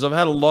coaches, I've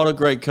had a lot of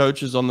great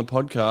coaches on the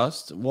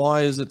podcast.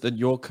 Why is it that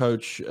your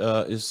coach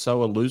is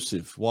so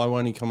elusive? Why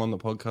won't he come on the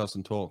podcast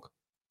and talk?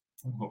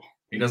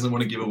 He doesn't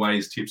want to give away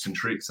his tips and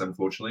tricks,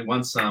 unfortunately.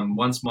 Once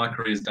my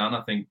career is done,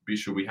 I think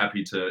Bish will be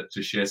happy to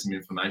share some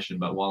information.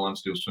 But while I'm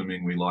still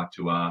swimming, we like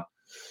to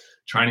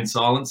train in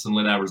silence and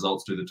let our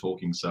results do the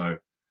talking. So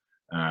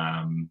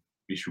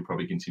Bish will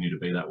probably continue to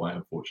be that way,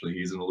 unfortunately.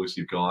 He's an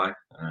elusive guy.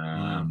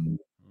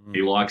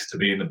 He likes to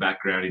be in the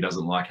background. He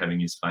doesn't like having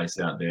his face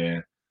out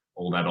there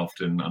all that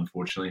often,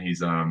 unfortunately.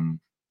 He's I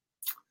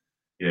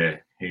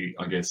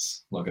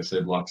guess, like I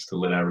said, likes to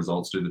let our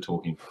results do the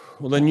talking.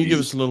 Well, then you give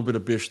us a little bit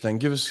of Bish then.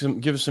 Give us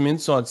some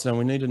insights then.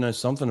 We need to know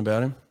something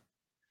about him.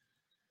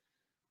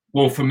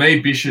 Well, for me,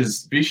 Bish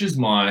is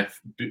my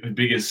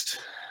biggest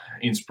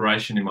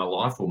inspiration in my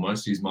life.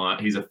 Almost, he's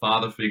a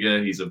father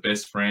figure. He's a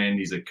best friend.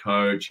 He's a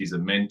coach. He's a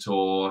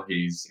mentor.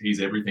 He's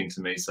everything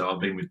to me. So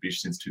I've been with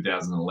Bish since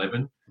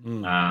 2011.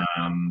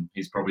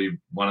 He's probably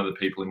one of the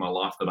people in my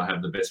life that I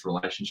have the best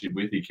relationship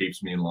with. He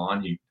keeps me in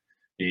line.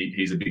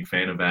 He's a big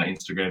fan of our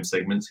Instagram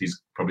segments.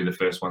 He's probably the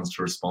first ones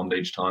to respond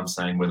each time,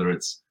 saying whether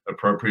it's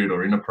appropriate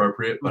or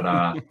inappropriate.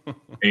 But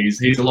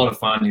he's a lot of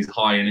fun. He's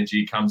high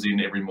energy. Comes in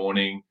every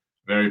morning,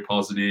 very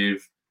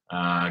positive.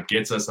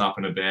 Gets us up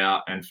and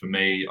about, and for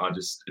me,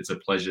 it's a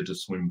pleasure to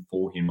swim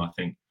for him. I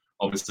think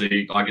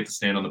obviously I get to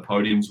stand on the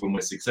podiums when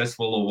we're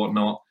successful or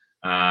whatnot.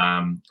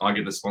 I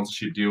get the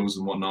sponsorship deals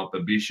and whatnot,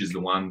 but Bish is the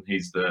one.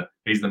 He's the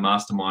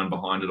mastermind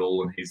behind it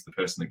all, and he's the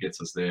person that gets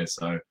us there.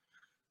 So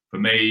for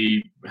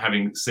me,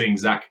 seeing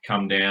Zach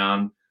come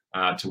down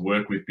to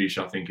work with Bish,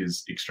 I think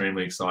is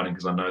extremely exciting,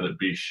 because I know that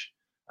Bish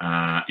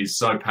is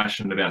so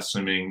passionate about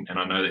swimming, and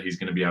I know that he's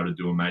going to be able to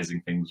do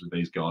amazing things with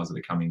these guys that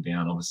are coming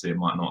down. Obviously, it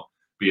might not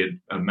be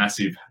a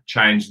massive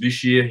change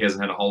this year. He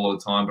hasn't had a whole lot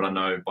of time, but I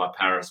know by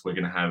Paris we're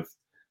going to have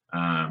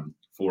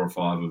 4 or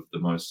 5 of the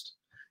most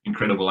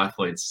incredible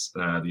athletes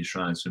the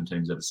Australian swim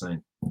team's ever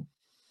seen. Do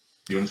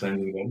you want to say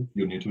anything about him?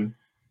 You're new to him.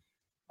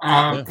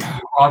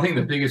 I think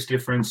the biggest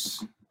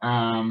difference,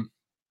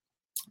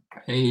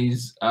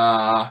 he's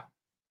for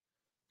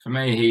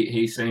me,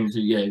 he seems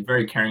a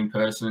very caring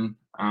person,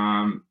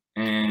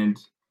 and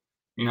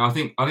I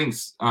think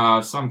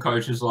some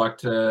coaches like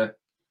to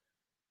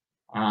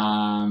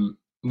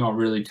not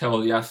really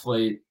tell the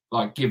athlete,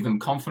 like give them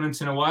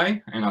confidence in a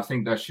way. And I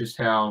think that's just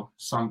how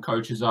some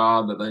coaches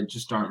are, that they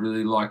just don't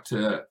really like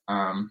to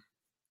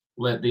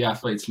let the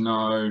athletes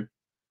know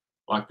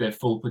like their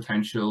full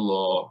potential,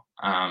 or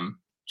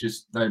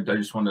they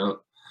just want to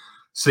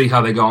see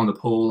how they go in the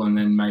pool and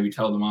then maybe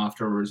tell them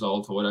after a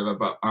result or whatever.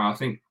 But I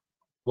think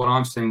what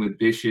I'm seeing with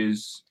Bish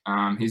is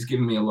he's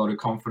given me a lot of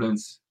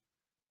confidence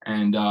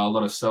and a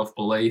lot of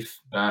self-belief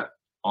that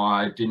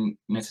I didn't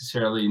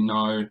necessarily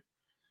know,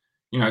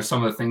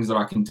 some of the things that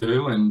I can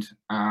do. And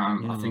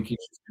I think he's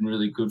been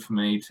really good for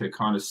me to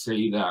kind of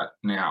see that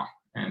now.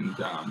 And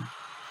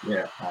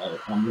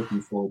I'm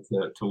looking forward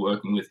to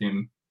working with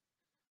him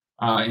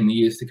in the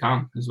years to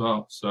come as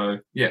well. So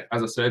yeah,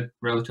 as I said,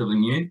 relatively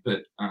new,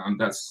 but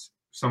that's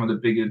some of the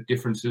bigger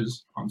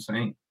differences I'm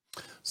seeing.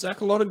 Zach,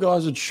 a lot of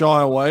guys would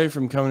shy away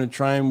from coming to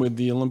train with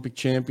the Olympic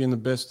champion, the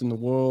best in the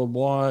world.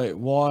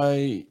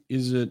 Why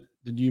is it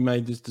that you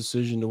made this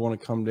decision to want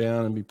to come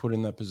down and be put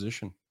in that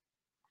position?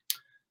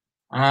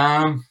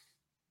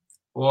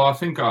 Well, I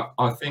think I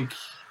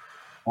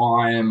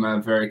am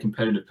a very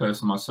competitive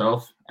person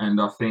myself,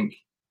 and I think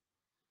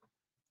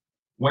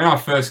when I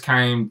first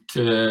came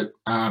to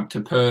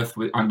Perth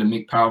under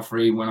Mick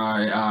Palfrey, when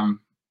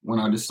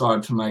I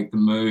decided to make the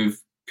move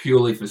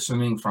purely for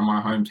swimming from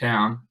my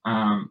hometown,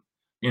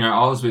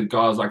 I was with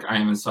guys like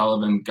Eamon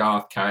Sullivan,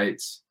 Garth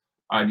Cates,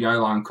 I had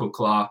Yolan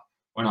Kukla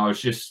when I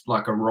was just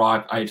like a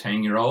ripe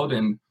 18-year-old.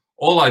 And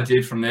all I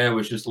did from there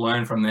was just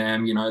learn from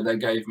them. They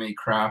gave me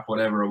crap,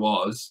 whatever it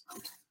was.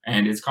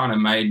 And it's kind of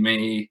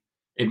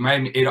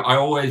I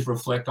always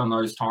reflect on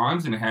those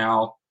times and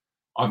how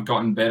I've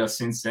gotten better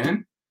since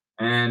then.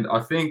 And I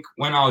think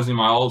when I was in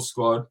my old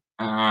squad,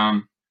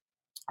 I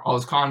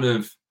was kind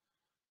of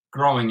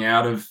growing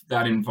out of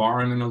that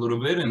environment a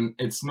little bit. And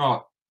it's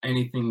not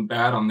anything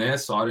bad on their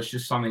side. It's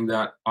just something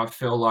that I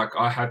feel like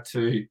I had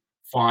to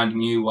find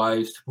new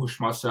ways to push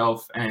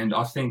myself. And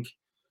I think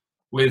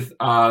with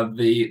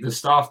the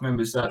staff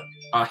members that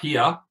are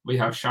here, we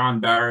have Sean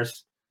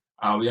Barris,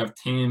 we have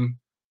Tim,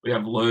 we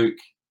have Luke,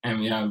 and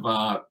we have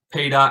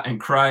Peter and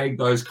Craig,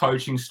 those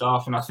coaching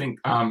staff. And I think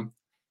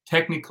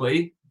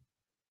technically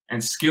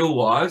and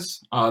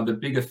skill-wise, the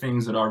bigger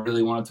things that I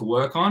really wanted to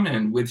work on.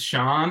 And with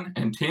Sean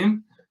and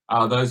Tim,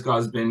 those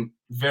guys have been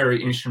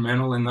very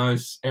instrumental in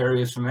those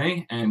areas for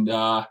me. And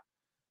I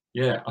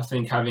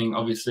think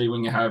obviously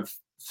when you have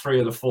 3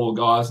 of the 4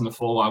 guys in the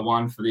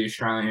 4x1 for the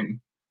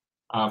Australian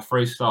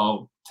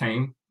freestyle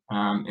team,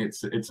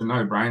 it's a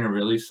no-brainer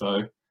really.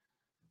 So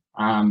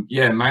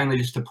mainly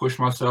just to push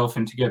myself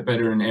and to get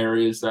better in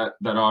areas that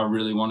I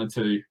really wanted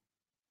to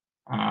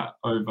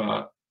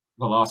over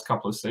the last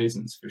couple of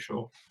seasons for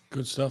sure.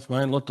 Good stuff,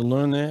 mate. A lot to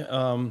learn there.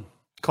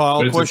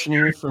 Kyle, question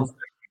here from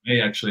me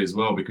actually as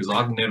well, because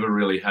I've never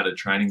really had a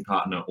training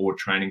partner or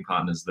training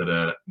partners that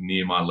are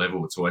near my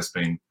level. It's always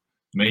been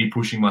me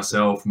pushing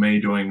myself, me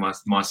doing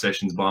my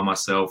sessions by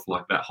myself.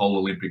 Like that whole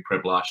Olympic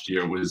prep last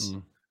year, it was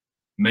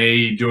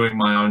me doing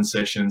my own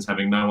sessions,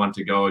 having no one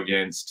to go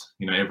against.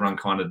 Everyone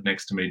kind of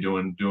next to me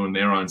doing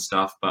their own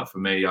stuff. But for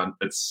me,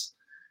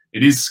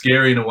 it is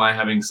scary in a way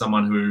having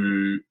someone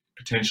who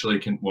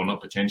potentially not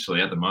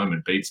potentially at the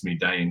moment, beats me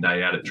day in,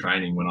 day out at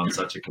training when I'm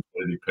such a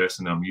competitive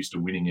person. I'm used to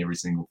winning every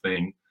single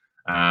thing.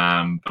 But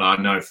I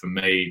know for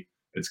me,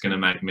 it's going to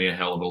make me a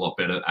hell of a lot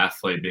better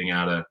athlete, being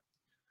able to,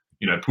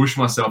 push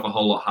myself a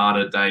whole lot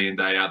harder day in,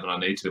 day out than I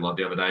need to. Like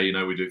the other day,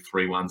 we do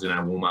 3-1s in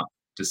our warm-up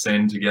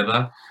descend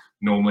together.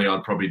 Normally,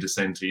 I'd probably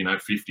descend to,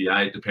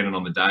 58, depending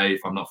on the day.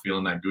 If I'm not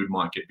feeling that good,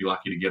 might be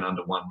lucky to get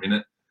under 1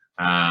 minute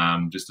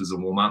just as a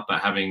warm-up. But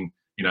having,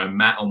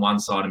 Matt on one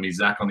side of me,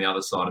 Zach on the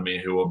other side of me,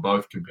 who are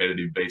both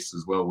competitive beasts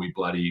as well, we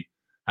bloody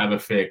have a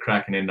fair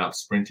crack and end up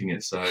sprinting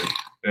it. So it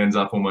ends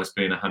up almost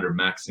being 100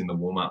 max in the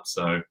warm-up.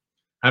 So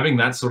having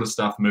that sort of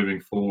stuff moving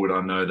forward,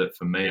 I know that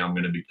for me, I'm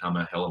going to become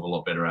a hell of a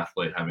lot better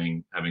athlete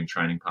having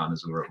training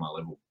partners who are at my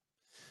level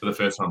for the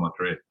first time in my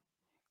career.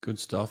 Good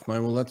stuff, mate.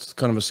 Well, that's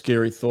kind of a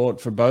scary thought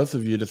for both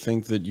of you to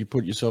think that you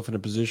put yourself in a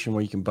position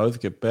where you can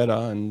both get better,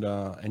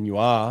 and you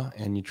are,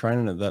 and you're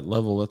training at that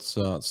level. That's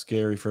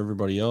scary for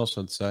everybody else,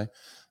 I'd say.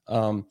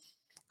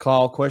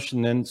 Kyle,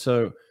 question then.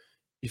 So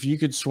if you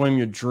could swim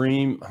your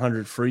dream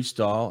 100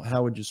 freestyle,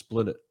 how would you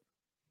split it?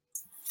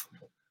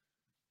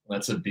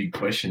 That's a big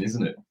question,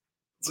 isn't it?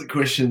 It's a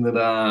question that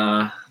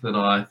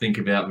I think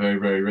about very,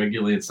 very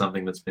regularly. It's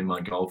something that's been my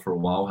goal for a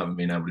while. Haven't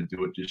been able to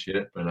do it just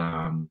yet, but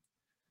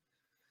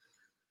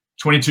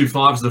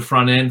 22.5 is the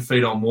front end,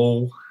 feet on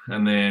wall,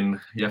 and then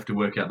you have to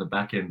work out the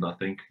back end. I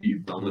think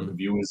I'll let the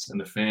viewers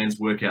and the fans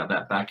work out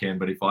that back end.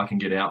 But if I can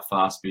get out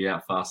fast, be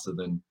out faster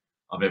than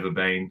I've ever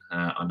been,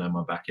 I know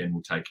my back end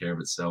will take care of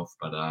itself.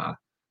 But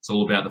it's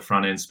all about the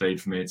front end speed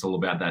for me. It's all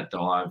about that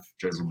dive.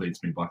 Dressel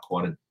beats me by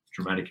quite a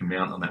dramatic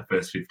amount on that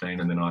first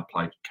 15, and then I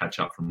play catch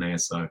up from there.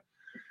 So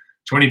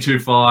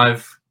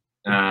 22.5.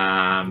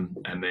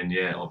 And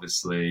then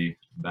obviously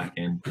back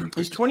end.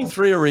 Is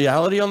 23 a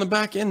reality on the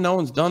back end? No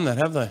one's done that,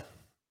 have they?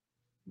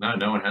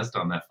 No one has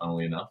done that,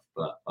 funnily enough.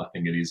 But I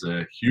think it is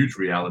a huge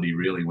reality,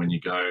 really, when you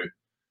go.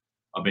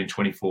 I've been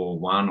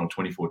 24.1 or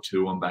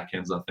 24.2 on back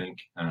ends, I think,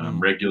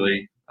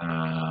 regularly.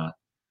 I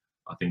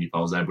think if I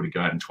was able to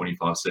go out in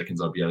 25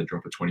 seconds, I'd be able to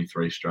drop a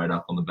 23 straight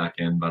up on the back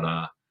end.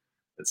 But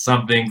it's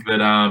something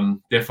that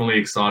definitely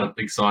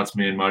excites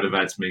me and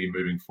motivates me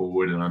moving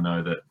forward. And I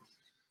know that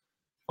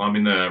if I'm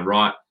in the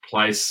right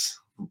place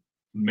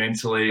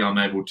mentally, I'm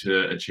able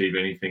to achieve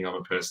anything. I'm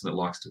a person that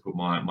likes to put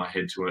my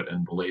head to it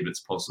and believe it's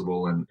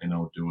possible, and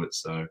I'll do it.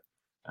 So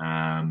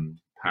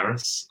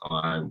Paris,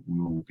 I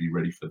will be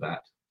ready for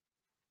that.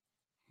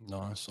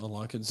 Nice. I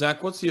like it.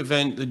 Zach, what's the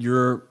event that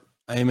you're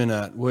aiming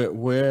at?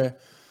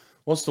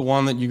 What's the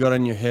one that you got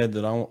in your head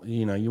that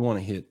you want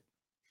to hit?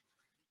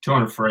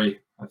 200 free,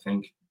 I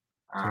think.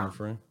 200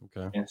 free?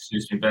 Okay. Yeah,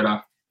 suits me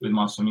better with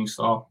my swimming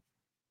style.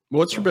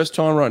 What's your best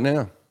time right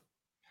now?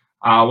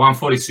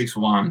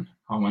 146.1.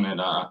 I went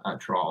at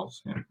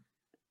trials. Yeah.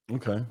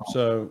 Okay.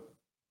 So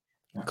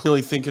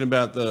clearly thinking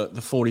about the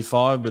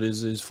 45, but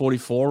is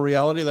 44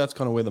 reality? That's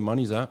kind of where the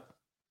money's at.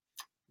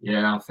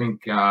 Yeah, I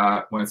think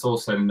when it's all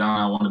said and done,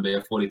 I want to be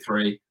a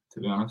 43, to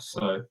be honest.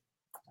 So,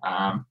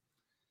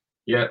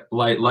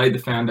 laid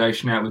the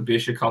foundation out with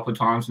Bish a couple of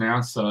times now.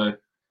 So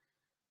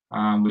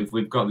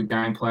we've got the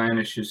game plan.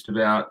 It's just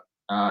about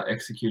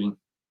executing.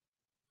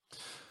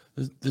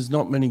 there's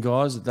not many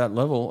guys at that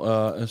level,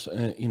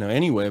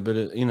 anywhere, but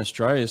in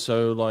Australia.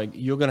 So like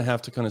you're going to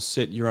have to kind of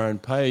set your own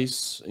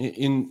pace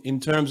in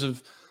terms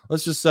of,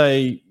 let's just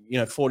say,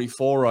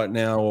 44 right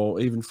now, or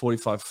even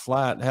 45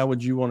 flat. How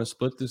would you want to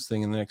split this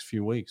thing in the next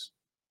few weeks?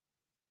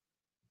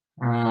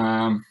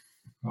 Well,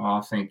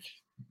 I think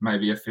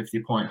maybe a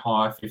 50-point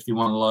high,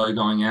 51 low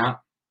going out.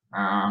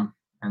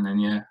 And then,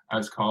 yeah,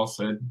 as Kyle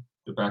said,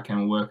 the back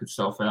end will work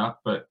itself out.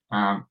 But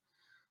I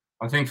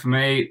think for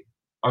me,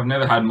 I've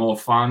never had more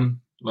fun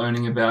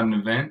learning about an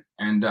event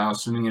and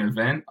swimming an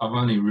event. I've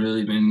only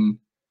really been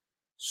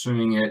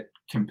swimming it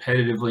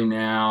competitively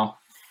now.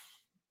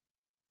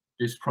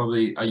 It's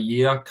probably a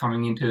year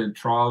coming into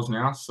trials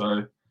now.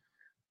 So,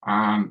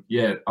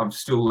 yeah, I'm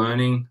still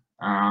learning.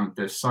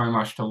 There's so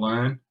much to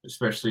learn,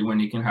 especially when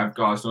you can have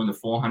guys doing the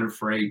 400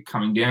 free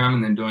coming down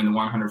and then doing the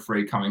 100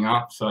 free coming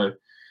up. So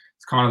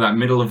it's kind of that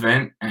middle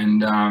event.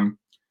 And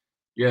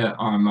yeah,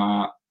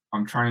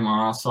 I'm training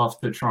my ass off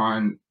to try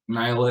and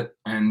nail it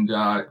and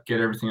get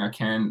everything I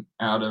can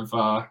out of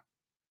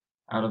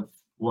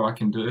what I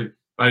can do.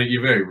 But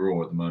you're very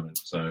raw at the moment.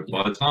 So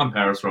by the time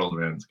Paris rolls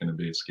around, it's going to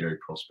be a scary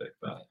prospect.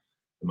 But at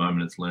the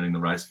moment, it's learning the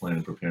race plan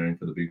and preparing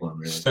for the big one,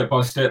 really. Step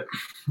by step,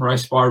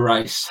 race by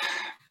race.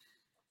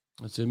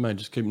 That's it, mate.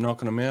 Just keep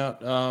knocking them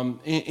out.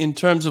 In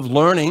terms of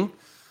learning,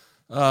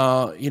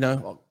 you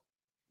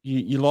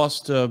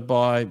lost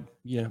by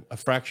a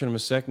fraction of a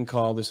second,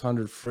 Kyle, this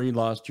 100 free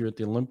last year at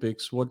the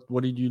Olympics.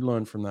 What did you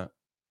learn from that?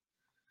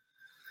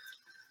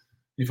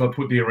 If I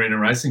put the arena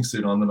racing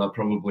suit on, then I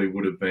probably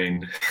would have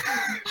been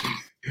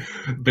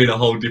a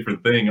whole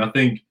different thing. I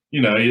think,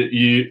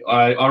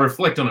 I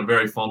reflect on it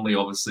very fondly.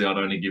 Obviously, I'd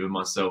only given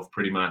myself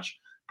pretty much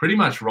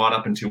right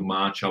up until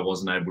March, I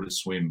wasn't able to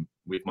swim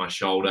with my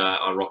shoulder.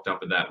 I rocked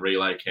up at that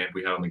relay camp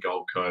we had on the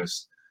Gold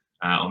Coast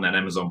on that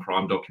Amazon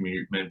Prime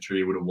documentary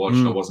you would have watched.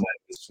 I wasn't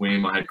able to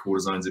swim. I had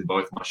cortisones in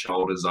both my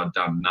shoulders. I'd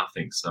done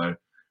nothing. So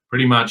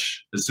pretty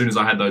much as soon as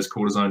I had those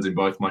cortisones in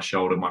both my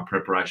shoulder, my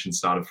preparation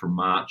started from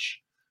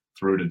March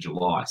through to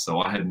July. So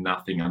I had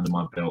nothing under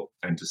my belt.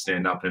 And to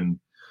stand up and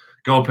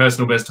go on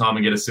personal best time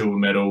and get a silver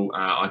medal,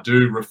 I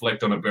do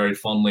reflect on it very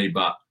fondly,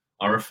 but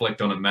I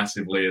reflect on it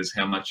massively as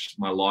how much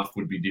my life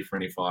would be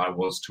different if I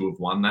was to have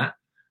won that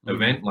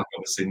event. Like,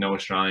 obviously, no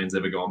Australians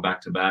ever gone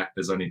back to back.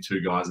 There's only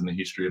 2 guys in the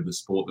history of the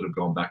sport that have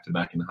gone back to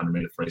back in the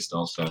 100-meter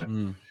freestyle. So if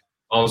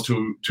I was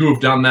to have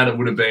done that, it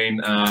would have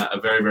been a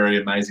very, very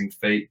amazing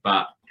feat.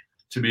 But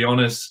to be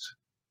honest,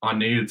 I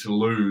needed to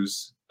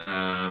lose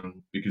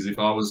because if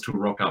I was to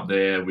rock up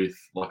there with,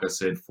 like I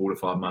said, 4 to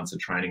 5 months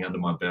of training under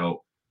my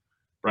belt,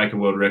 break a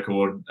world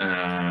record,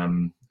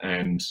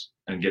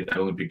 and get that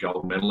Olympic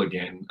gold medal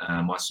again,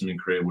 my swimming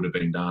career would have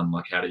been done.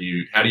 Like, how do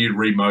you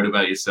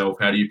remotivate yourself?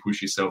 How do you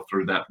push yourself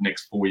through that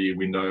next 4-year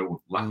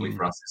window? Luckily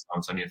for us, this time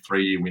it's only a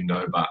 3-year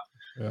window, but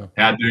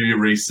how do you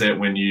reset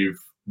when you've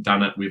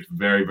done it with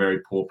very,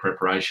 very poor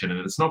preparation? And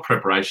it's not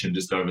preparation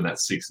just over that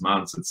 6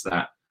 months. It's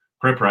that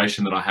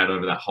preparation that I had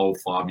over that whole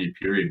 5-year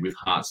period with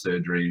heart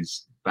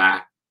surgeries,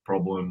 back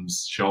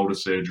problems, shoulder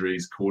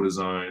surgeries,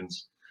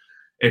 cortisones,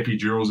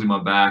 epidurals in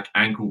my back,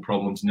 ankle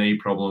problems, knee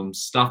problems,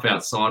 stuff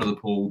outside of the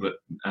pool that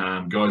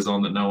goes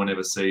on that no one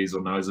ever sees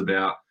or knows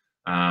about.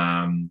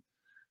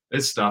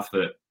 There's stuff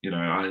that,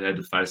 I had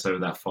to face over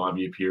that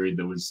 5-year period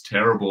that was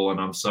terrible. And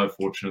I'm so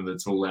fortunate that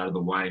it's all out of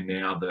the way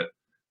now that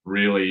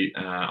really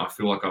I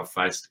feel like I've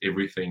faced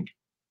everything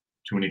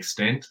to an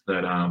extent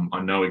that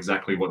I know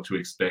exactly what to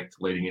expect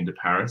leading into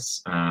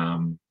Paris.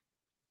 And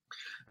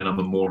I'm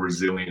a more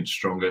resilient,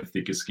 stronger,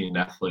 thicker-skinned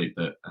athlete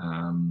that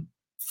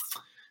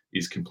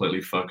is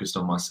completely focused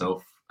on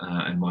myself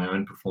and my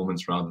own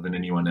performance rather than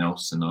anyone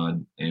else. And I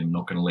am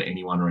not going to let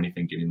anyone or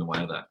anything get in the way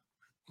of that.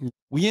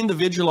 We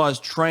individualize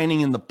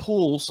training in the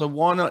pool, so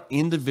why not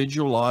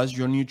individualize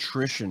your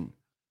nutrition?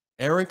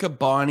 Erica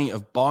Biney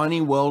of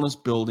Biney Wellness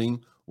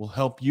Building will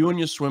help you and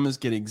your swimmers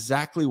get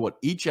exactly what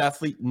each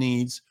athlete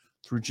needs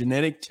through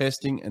genetic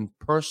testing and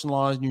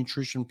personalized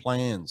nutrition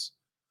plans.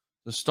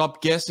 So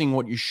stop guessing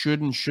what you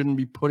should and shouldn't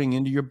be putting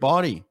into your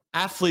body.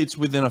 Athletes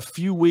within a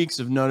few weeks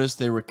have noticed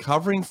they're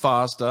recovering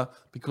faster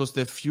because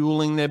they're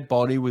fueling their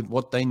body with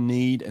what they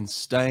need and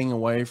staying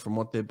away from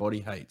what their body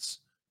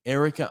hates.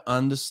 Erica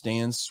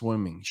understands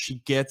swimming.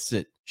 She gets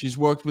it. She's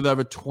worked with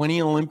over 20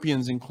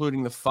 Olympians,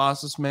 including the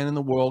fastest man in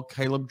the world,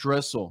 Caleb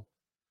Dressel.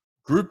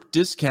 Group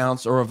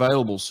discounts are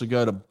available, so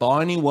go to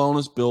Biney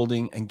Wellness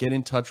Building and get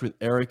in touch with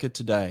Erica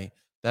today.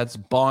 That's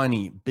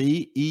Biney,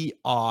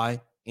 B-E-I-N-E,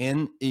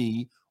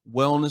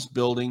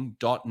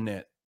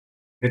 wellnessbuilding.net.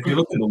 If you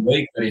look at the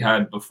week that he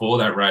had before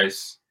that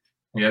race,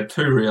 he had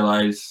 2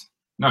 relays,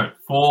 no,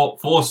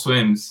 four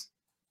swims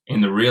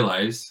in the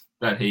relays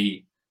that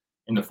he,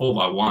 in the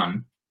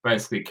 4x1,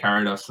 basically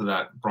carried us to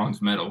that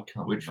bronze medal,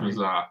 which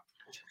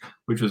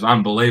was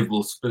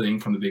unbelievable spitting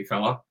from the big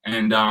fella.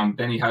 And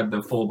then he had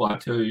the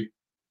 4x2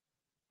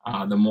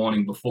 the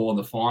morning before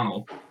the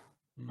final.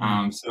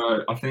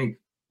 So I think,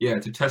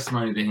 it's a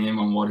testimony to him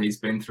on what he's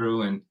been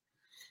through. And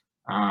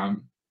I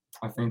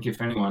think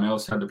if anyone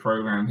else had the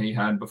program he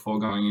had before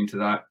going into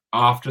that,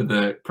 after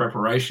the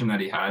preparation that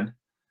he had,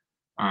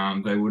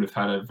 they would have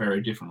had a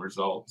very different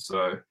result.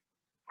 So,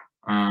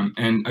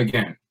 and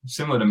again,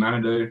 similar to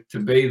Manadoo, to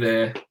be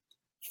there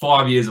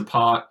 5 years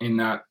apart in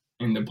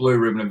the blue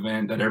ribbon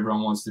event that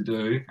everyone wants to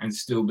do and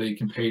still be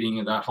competing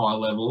at that high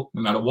level,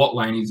 no matter what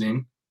lane he's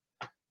in,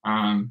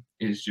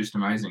 is just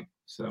amazing.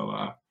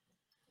 So,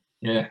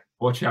 yeah,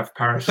 watch out for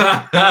Paris.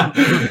 I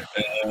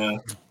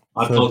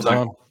thought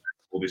that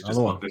all this just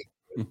like this.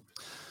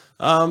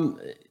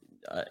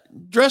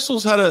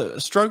 Dressel's had a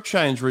stroke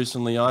change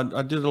recently. I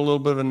did a little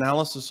bit of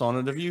analysis on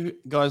it. Have you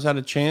guys had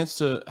a chance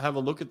to have a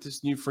look at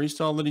this new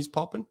freestyle that he's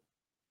popping?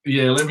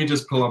 Yeah, let me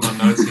just pull up my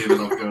notes here that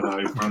I've got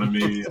in front of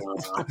me.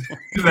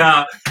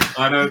 Nah,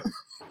 I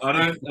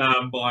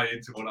don't buy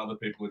into what other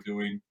people are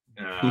doing,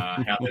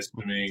 how they're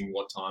swimming,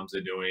 what times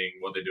they're doing,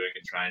 what they're doing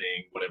in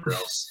training, whatever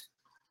else.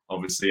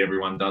 Obviously,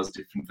 everyone does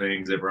different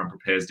things. Everyone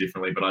prepares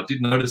differently. But I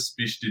did notice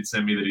Bish did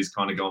send me that he's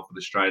kind of gone for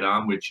the straight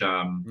arm, which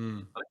I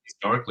think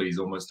historically he's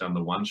almost done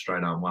the one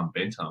straight arm, one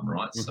bent arm,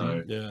 right? Mm-hmm.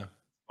 So yeah,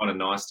 kind of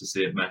nice to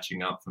see it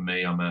matching up for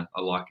me. I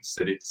like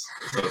aesthetics,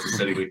 so it's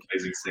aesthetically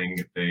pleasing seeing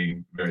it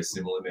being very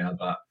similar now.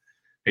 But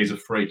he's a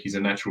freak. He's a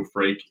natural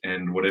freak,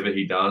 and whatever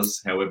he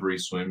does, however he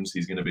swims,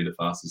 he's going to be the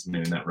fastest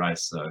man in that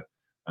race. So.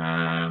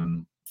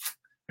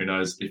 Who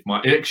knows? If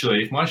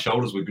my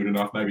shoulders were good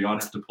enough, maybe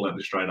I'd have to pull out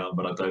the straight arm,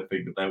 but I don't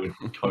think that they would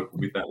cope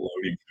with that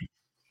loading.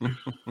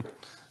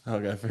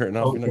 Okay, fair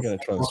enough. You're not going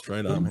to try the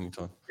straight arm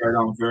anytime. Straight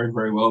arm very,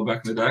 very well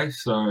back in the day,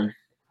 so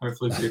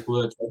hopefully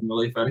people are taking the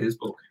leaf out of his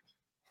book.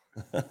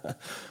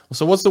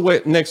 So, what's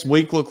the next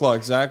week look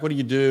like, Zach? What do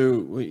you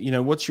do? You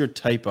know, what's your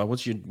taper?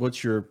 What's your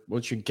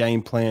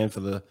game plan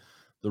for the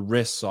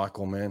rest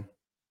cycle, man?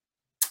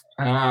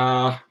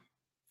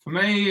 For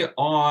me,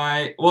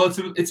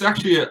 it's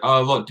actually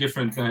a lot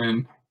different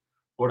than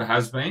what it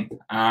has been.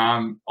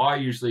 I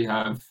usually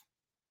have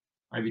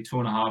maybe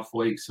 2.5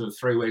 weeks or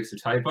 3 weeks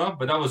of taper,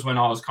 but that was when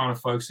I was kind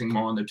of focusing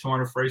more on the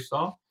 200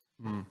 freestyle.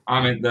 The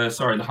 100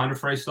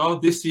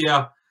 freestyle. This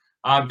year,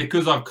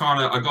 because I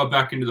got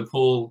back into the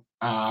pool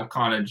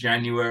kind of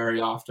January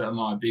after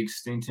my big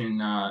stint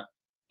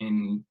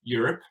in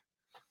Europe.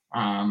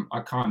 I'm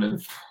kind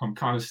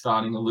of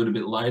starting a little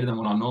bit later than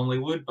what I normally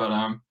would,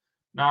 but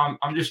no,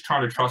 I'm just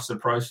trying to trust the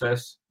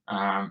process.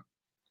 And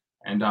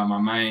my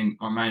main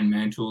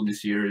mantle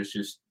this year is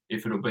just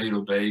if it'll be,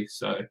 it'll be.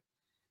 So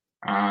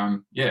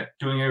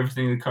doing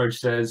everything the coach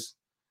says.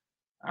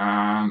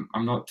 I'm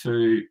not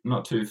too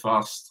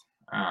fussed,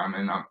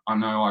 and I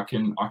know I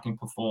can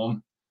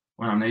perform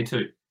when I need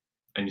to.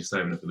 And you're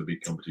saving it for the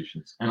big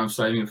competitions. And I'm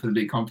saving it for the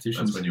big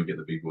competitions. That's when you'll get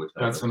the big boy taper.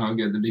 That's when I'll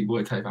get the big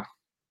boy taper.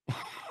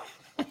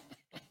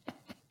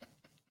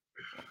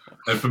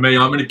 And for me,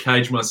 I'm going to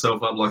cage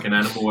myself up like an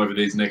animal over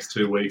these next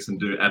 2 weeks and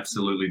do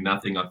absolutely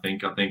nothing. I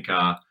think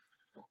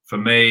for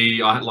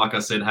me, like I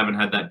said, haven't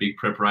had that big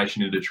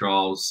preparation into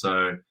trials,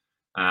 so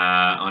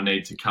I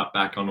need to cut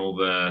back on all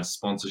the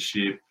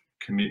sponsorship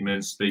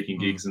commitments, speaking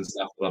gigs and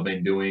stuff that I've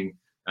been doing.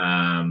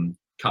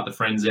 Cut the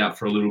friends out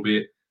for a little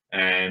bit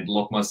and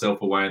lock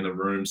myself away in the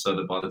room so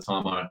that by the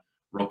time I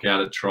rock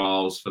out at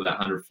trials for that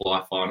 100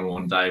 fly final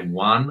on day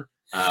one,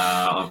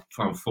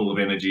 I'm full of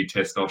energy,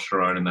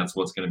 testosterone, and that's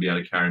what's going to be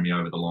able to carry me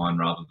over the line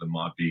rather than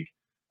my big,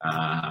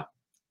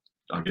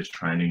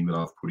 training that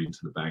I've put into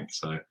the bank.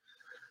 So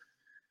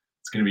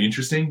it's going to be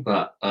interesting,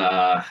 but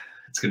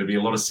it's going to be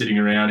a lot of sitting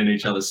around in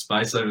each other's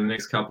space over the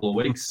next couple of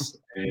weeks,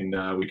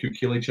 and we could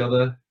kill each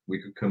other.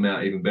 We could come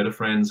out even better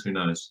friends. Who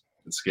knows?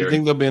 It's scary. Do you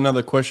think there'll be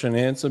another question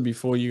and answer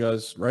before you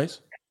guys race?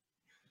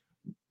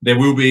 There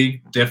will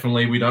be,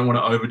 definitely. We don't want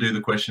to overdo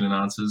the question and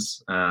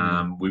answers.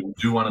 We will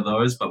do one of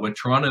those, but we're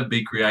trying to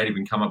be creative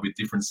and come up with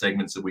different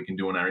segments that we can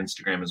do on our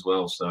Instagram as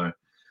well. So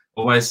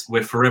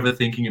we're forever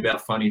thinking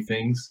about funny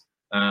things.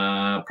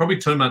 Probably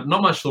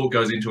not much thought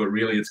goes into it,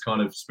 really. It's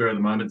kind of spur of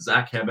the moment.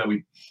 Zach, how about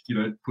we,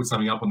 put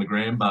something up on the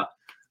gram? But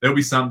there'll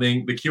be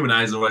something. The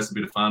Q&A is always a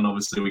bit of fun.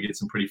 Obviously, we get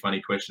some pretty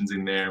funny questions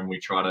in there, and we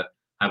try to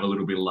have a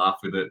little bit of laugh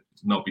with it,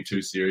 not be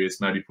too serious,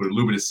 maybe put a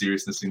little bit of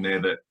seriousness in there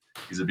that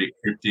is a bit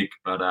cryptic,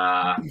 but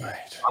I'm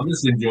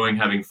just enjoying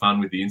having fun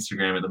with the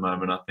Instagram at the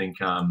moment. I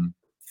think, I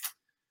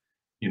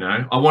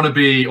want to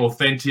be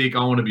authentic.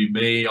 I want to be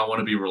me. I want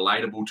to be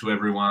relatable to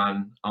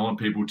everyone. I want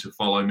people to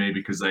follow me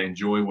because they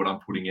enjoy what I'm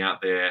putting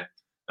out there.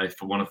 They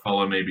want to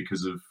follow me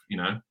because of,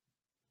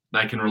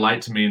 they can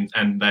relate to me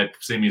and they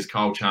see me as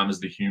Kyle Chalmers,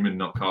 the human,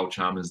 not Kyle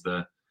Chalmers,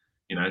 the,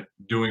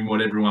 doing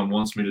what everyone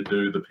wants me to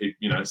do,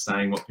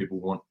 saying what people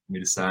want me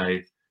to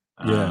say.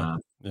 Yeah.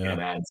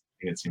 And ads.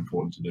 I think it's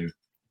important to do.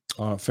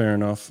 Oh, fair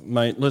enough,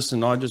 mate.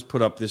 Listen, I just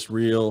put up this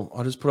reel.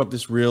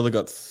 That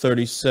got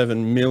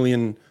 37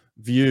 million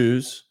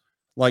views.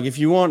 Like, if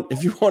you want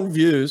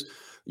views,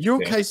 you're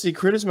KC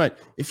Critters, mate.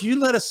 If you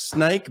let a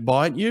snake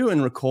bite you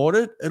and record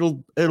it,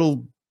 it'll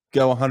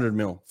go 100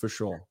 mil for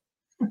sure.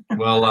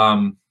 Well,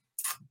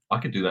 I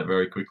could do that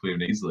very quickly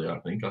and easily. I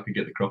think I could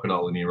get the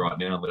crocodile in here right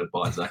now and let it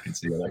bite Zach and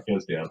see how that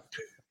goes down.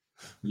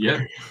 Yeah,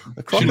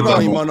 the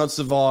crocodile you might not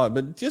survive,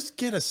 but just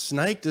get a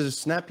snake to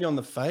snap you on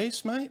the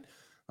face, mate.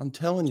 I'm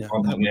telling you.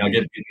 I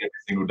get bitten every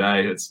single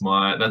day.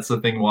 That's the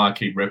thing why I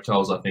keep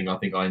reptiles. I think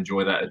I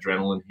enjoy that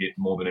adrenaline hit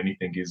more than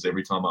anything. Is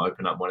every time I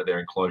open up one of their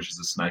enclosures,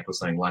 a snake or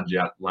something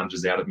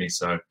lunges out at me.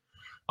 So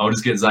I'll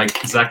just get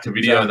Zach to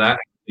video that.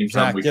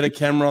 Zach, get a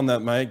camera on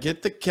that, mate.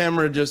 Get the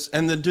camera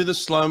and then do the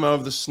slow-mo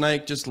of the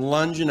snake just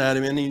lunging at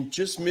him and he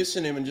just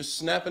missing him and just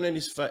snapping at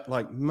his face.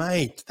 Like,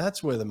 mate,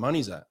 that's where the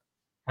money's at.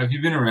 Have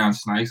you been around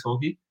snakes,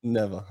 Hawkie?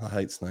 Never. I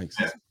hate snakes.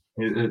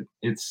 Yeah.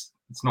 It's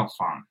not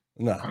fun.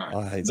 No,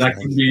 I hate Zach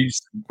snakes. can be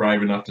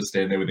brave enough to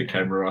stand there with the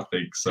camera, I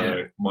think.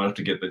 So might have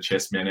to get the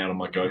chest mount out on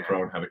my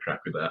GoPro and have a crack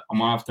with that. I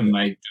might have to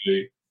make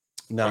do.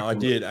 No, I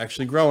did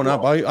actually. Growing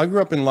up, I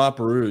grew up in La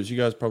Perouse. You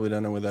guys probably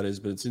don't know where that is,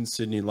 but it's in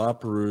Sydney, La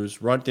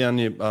Perouse, right down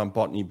near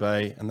Botany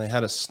Bay. And they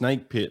had a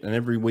snake pit, and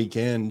every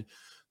weekend,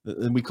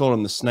 we called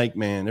him the Snake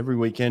Man. Every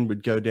weekend,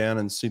 we'd go down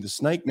and see the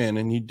Snake Man,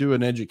 and he'd do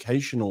an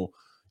educational,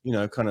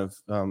 kind of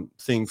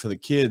thing for the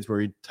kids, where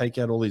he'd take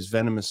out all these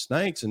venomous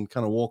snakes and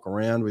kind of walk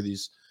around with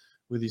his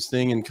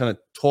thing and kind of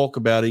talk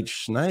about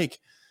each snake,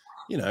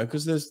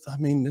 because there's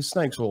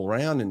snakes all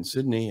around in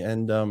Sydney,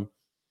 and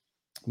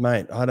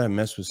mate, I don't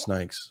mess with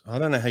snakes. I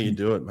don't know how you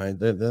do it, mate.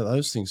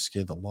 Those things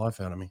scare the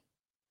life out of me.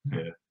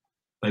 Yeah,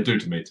 they do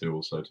to me too,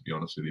 also, to be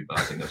honest with you, but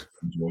I think that's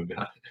what I enjoy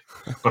about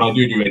it. But I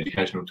do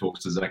educational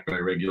talks to Zach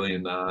very regularly,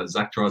 and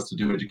Zach tries to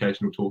do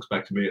educational talks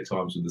back to me at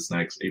times with the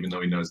snakes, even though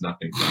he knows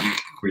nothing. So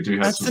we do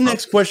have That's the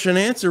next question and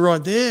answer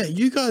right there.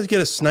 You guys get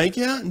a snake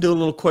out and do a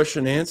little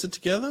question and answer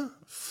together?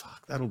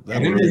 Fuck, that'll I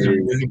think there's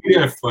a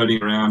video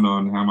floating around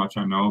on how much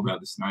I know about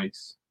the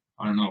snakes.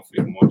 I don't know if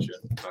you can watch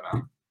it,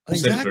 but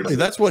exactly.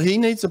 That's what he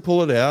needs to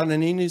pull it out,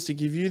 and he needs to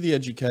give you the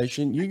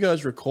education. You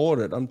guys record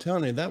it. I'm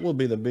telling you, that will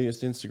be the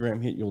biggest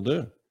Instagram hit you'll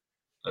do.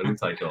 It'll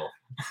take off.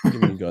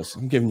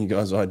 I'm giving you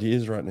guys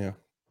ideas right now.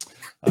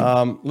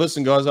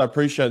 Listen, guys, I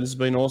appreciate it. This has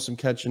been awesome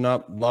catching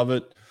up. Love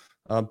it.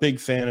 Big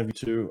fan of you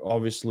too,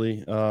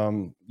 obviously.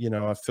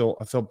 I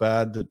felt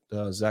bad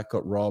that Zach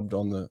got robbed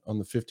on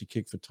the 50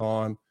 kick for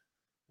time.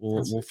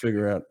 We'll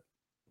figure out.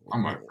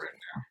 I'm over it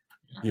now.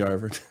 You're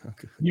over it.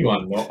 Okay. You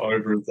are not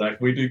over it,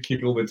 Zach. We do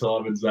kick all the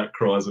time, and Zach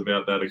cries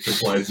about that and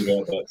complains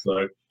about that.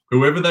 So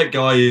whoever that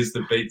guy is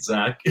that beat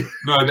Zach,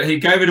 no, but he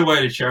gave it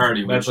away to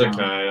charity. That's okay.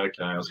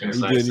 Okay, I was going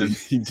to say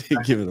he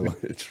did give it away. At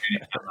the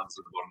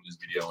bottom of this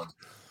video and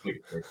click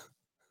it through.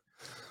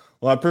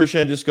 Well, I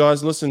appreciate this,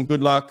 guys. Listen,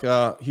 good luck.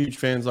 Huge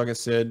fans, like I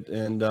said,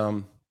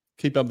 and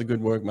keep up the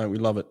good work, mate. We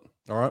love it.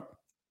 All right.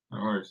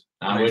 No worries.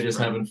 We're just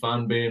having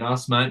fun being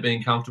us, mate,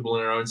 being comfortable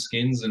in our own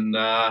skins, and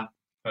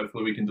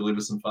hopefully we can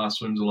deliver some fast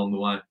swims along the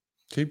way.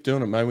 Keep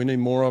doing it, mate. We need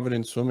more of it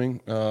in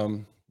swimming.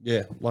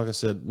 Like I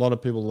said, a lot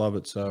of people love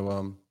it.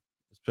 So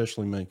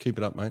especially me. Keep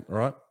it up, mate. All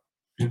right.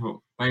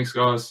 Beautiful. Thanks,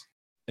 guys.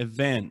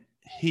 Event,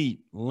 heat,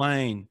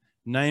 lane,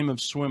 name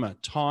of swimmer,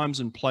 times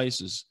and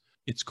places.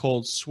 It's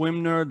called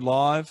Swim Nerd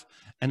Live,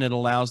 and it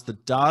allows the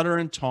data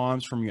and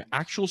times from your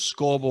actual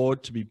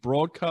scoreboard to be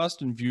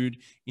broadcast and viewed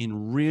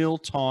in real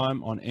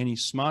time on any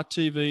smart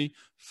TV,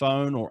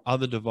 phone, or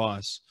other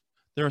device.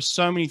 There are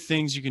so many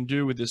things you can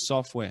do with this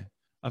software.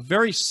 A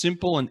very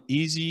simple and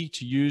easy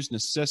to use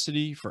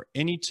necessity for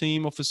any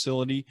team or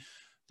facility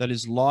that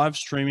is live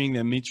streaming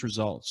their meets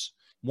results.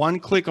 One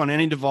click on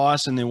any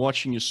device and they're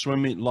watching your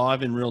swim meet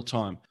live in real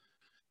time.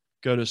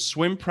 Go to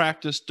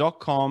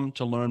swimpractice.com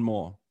to learn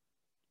more.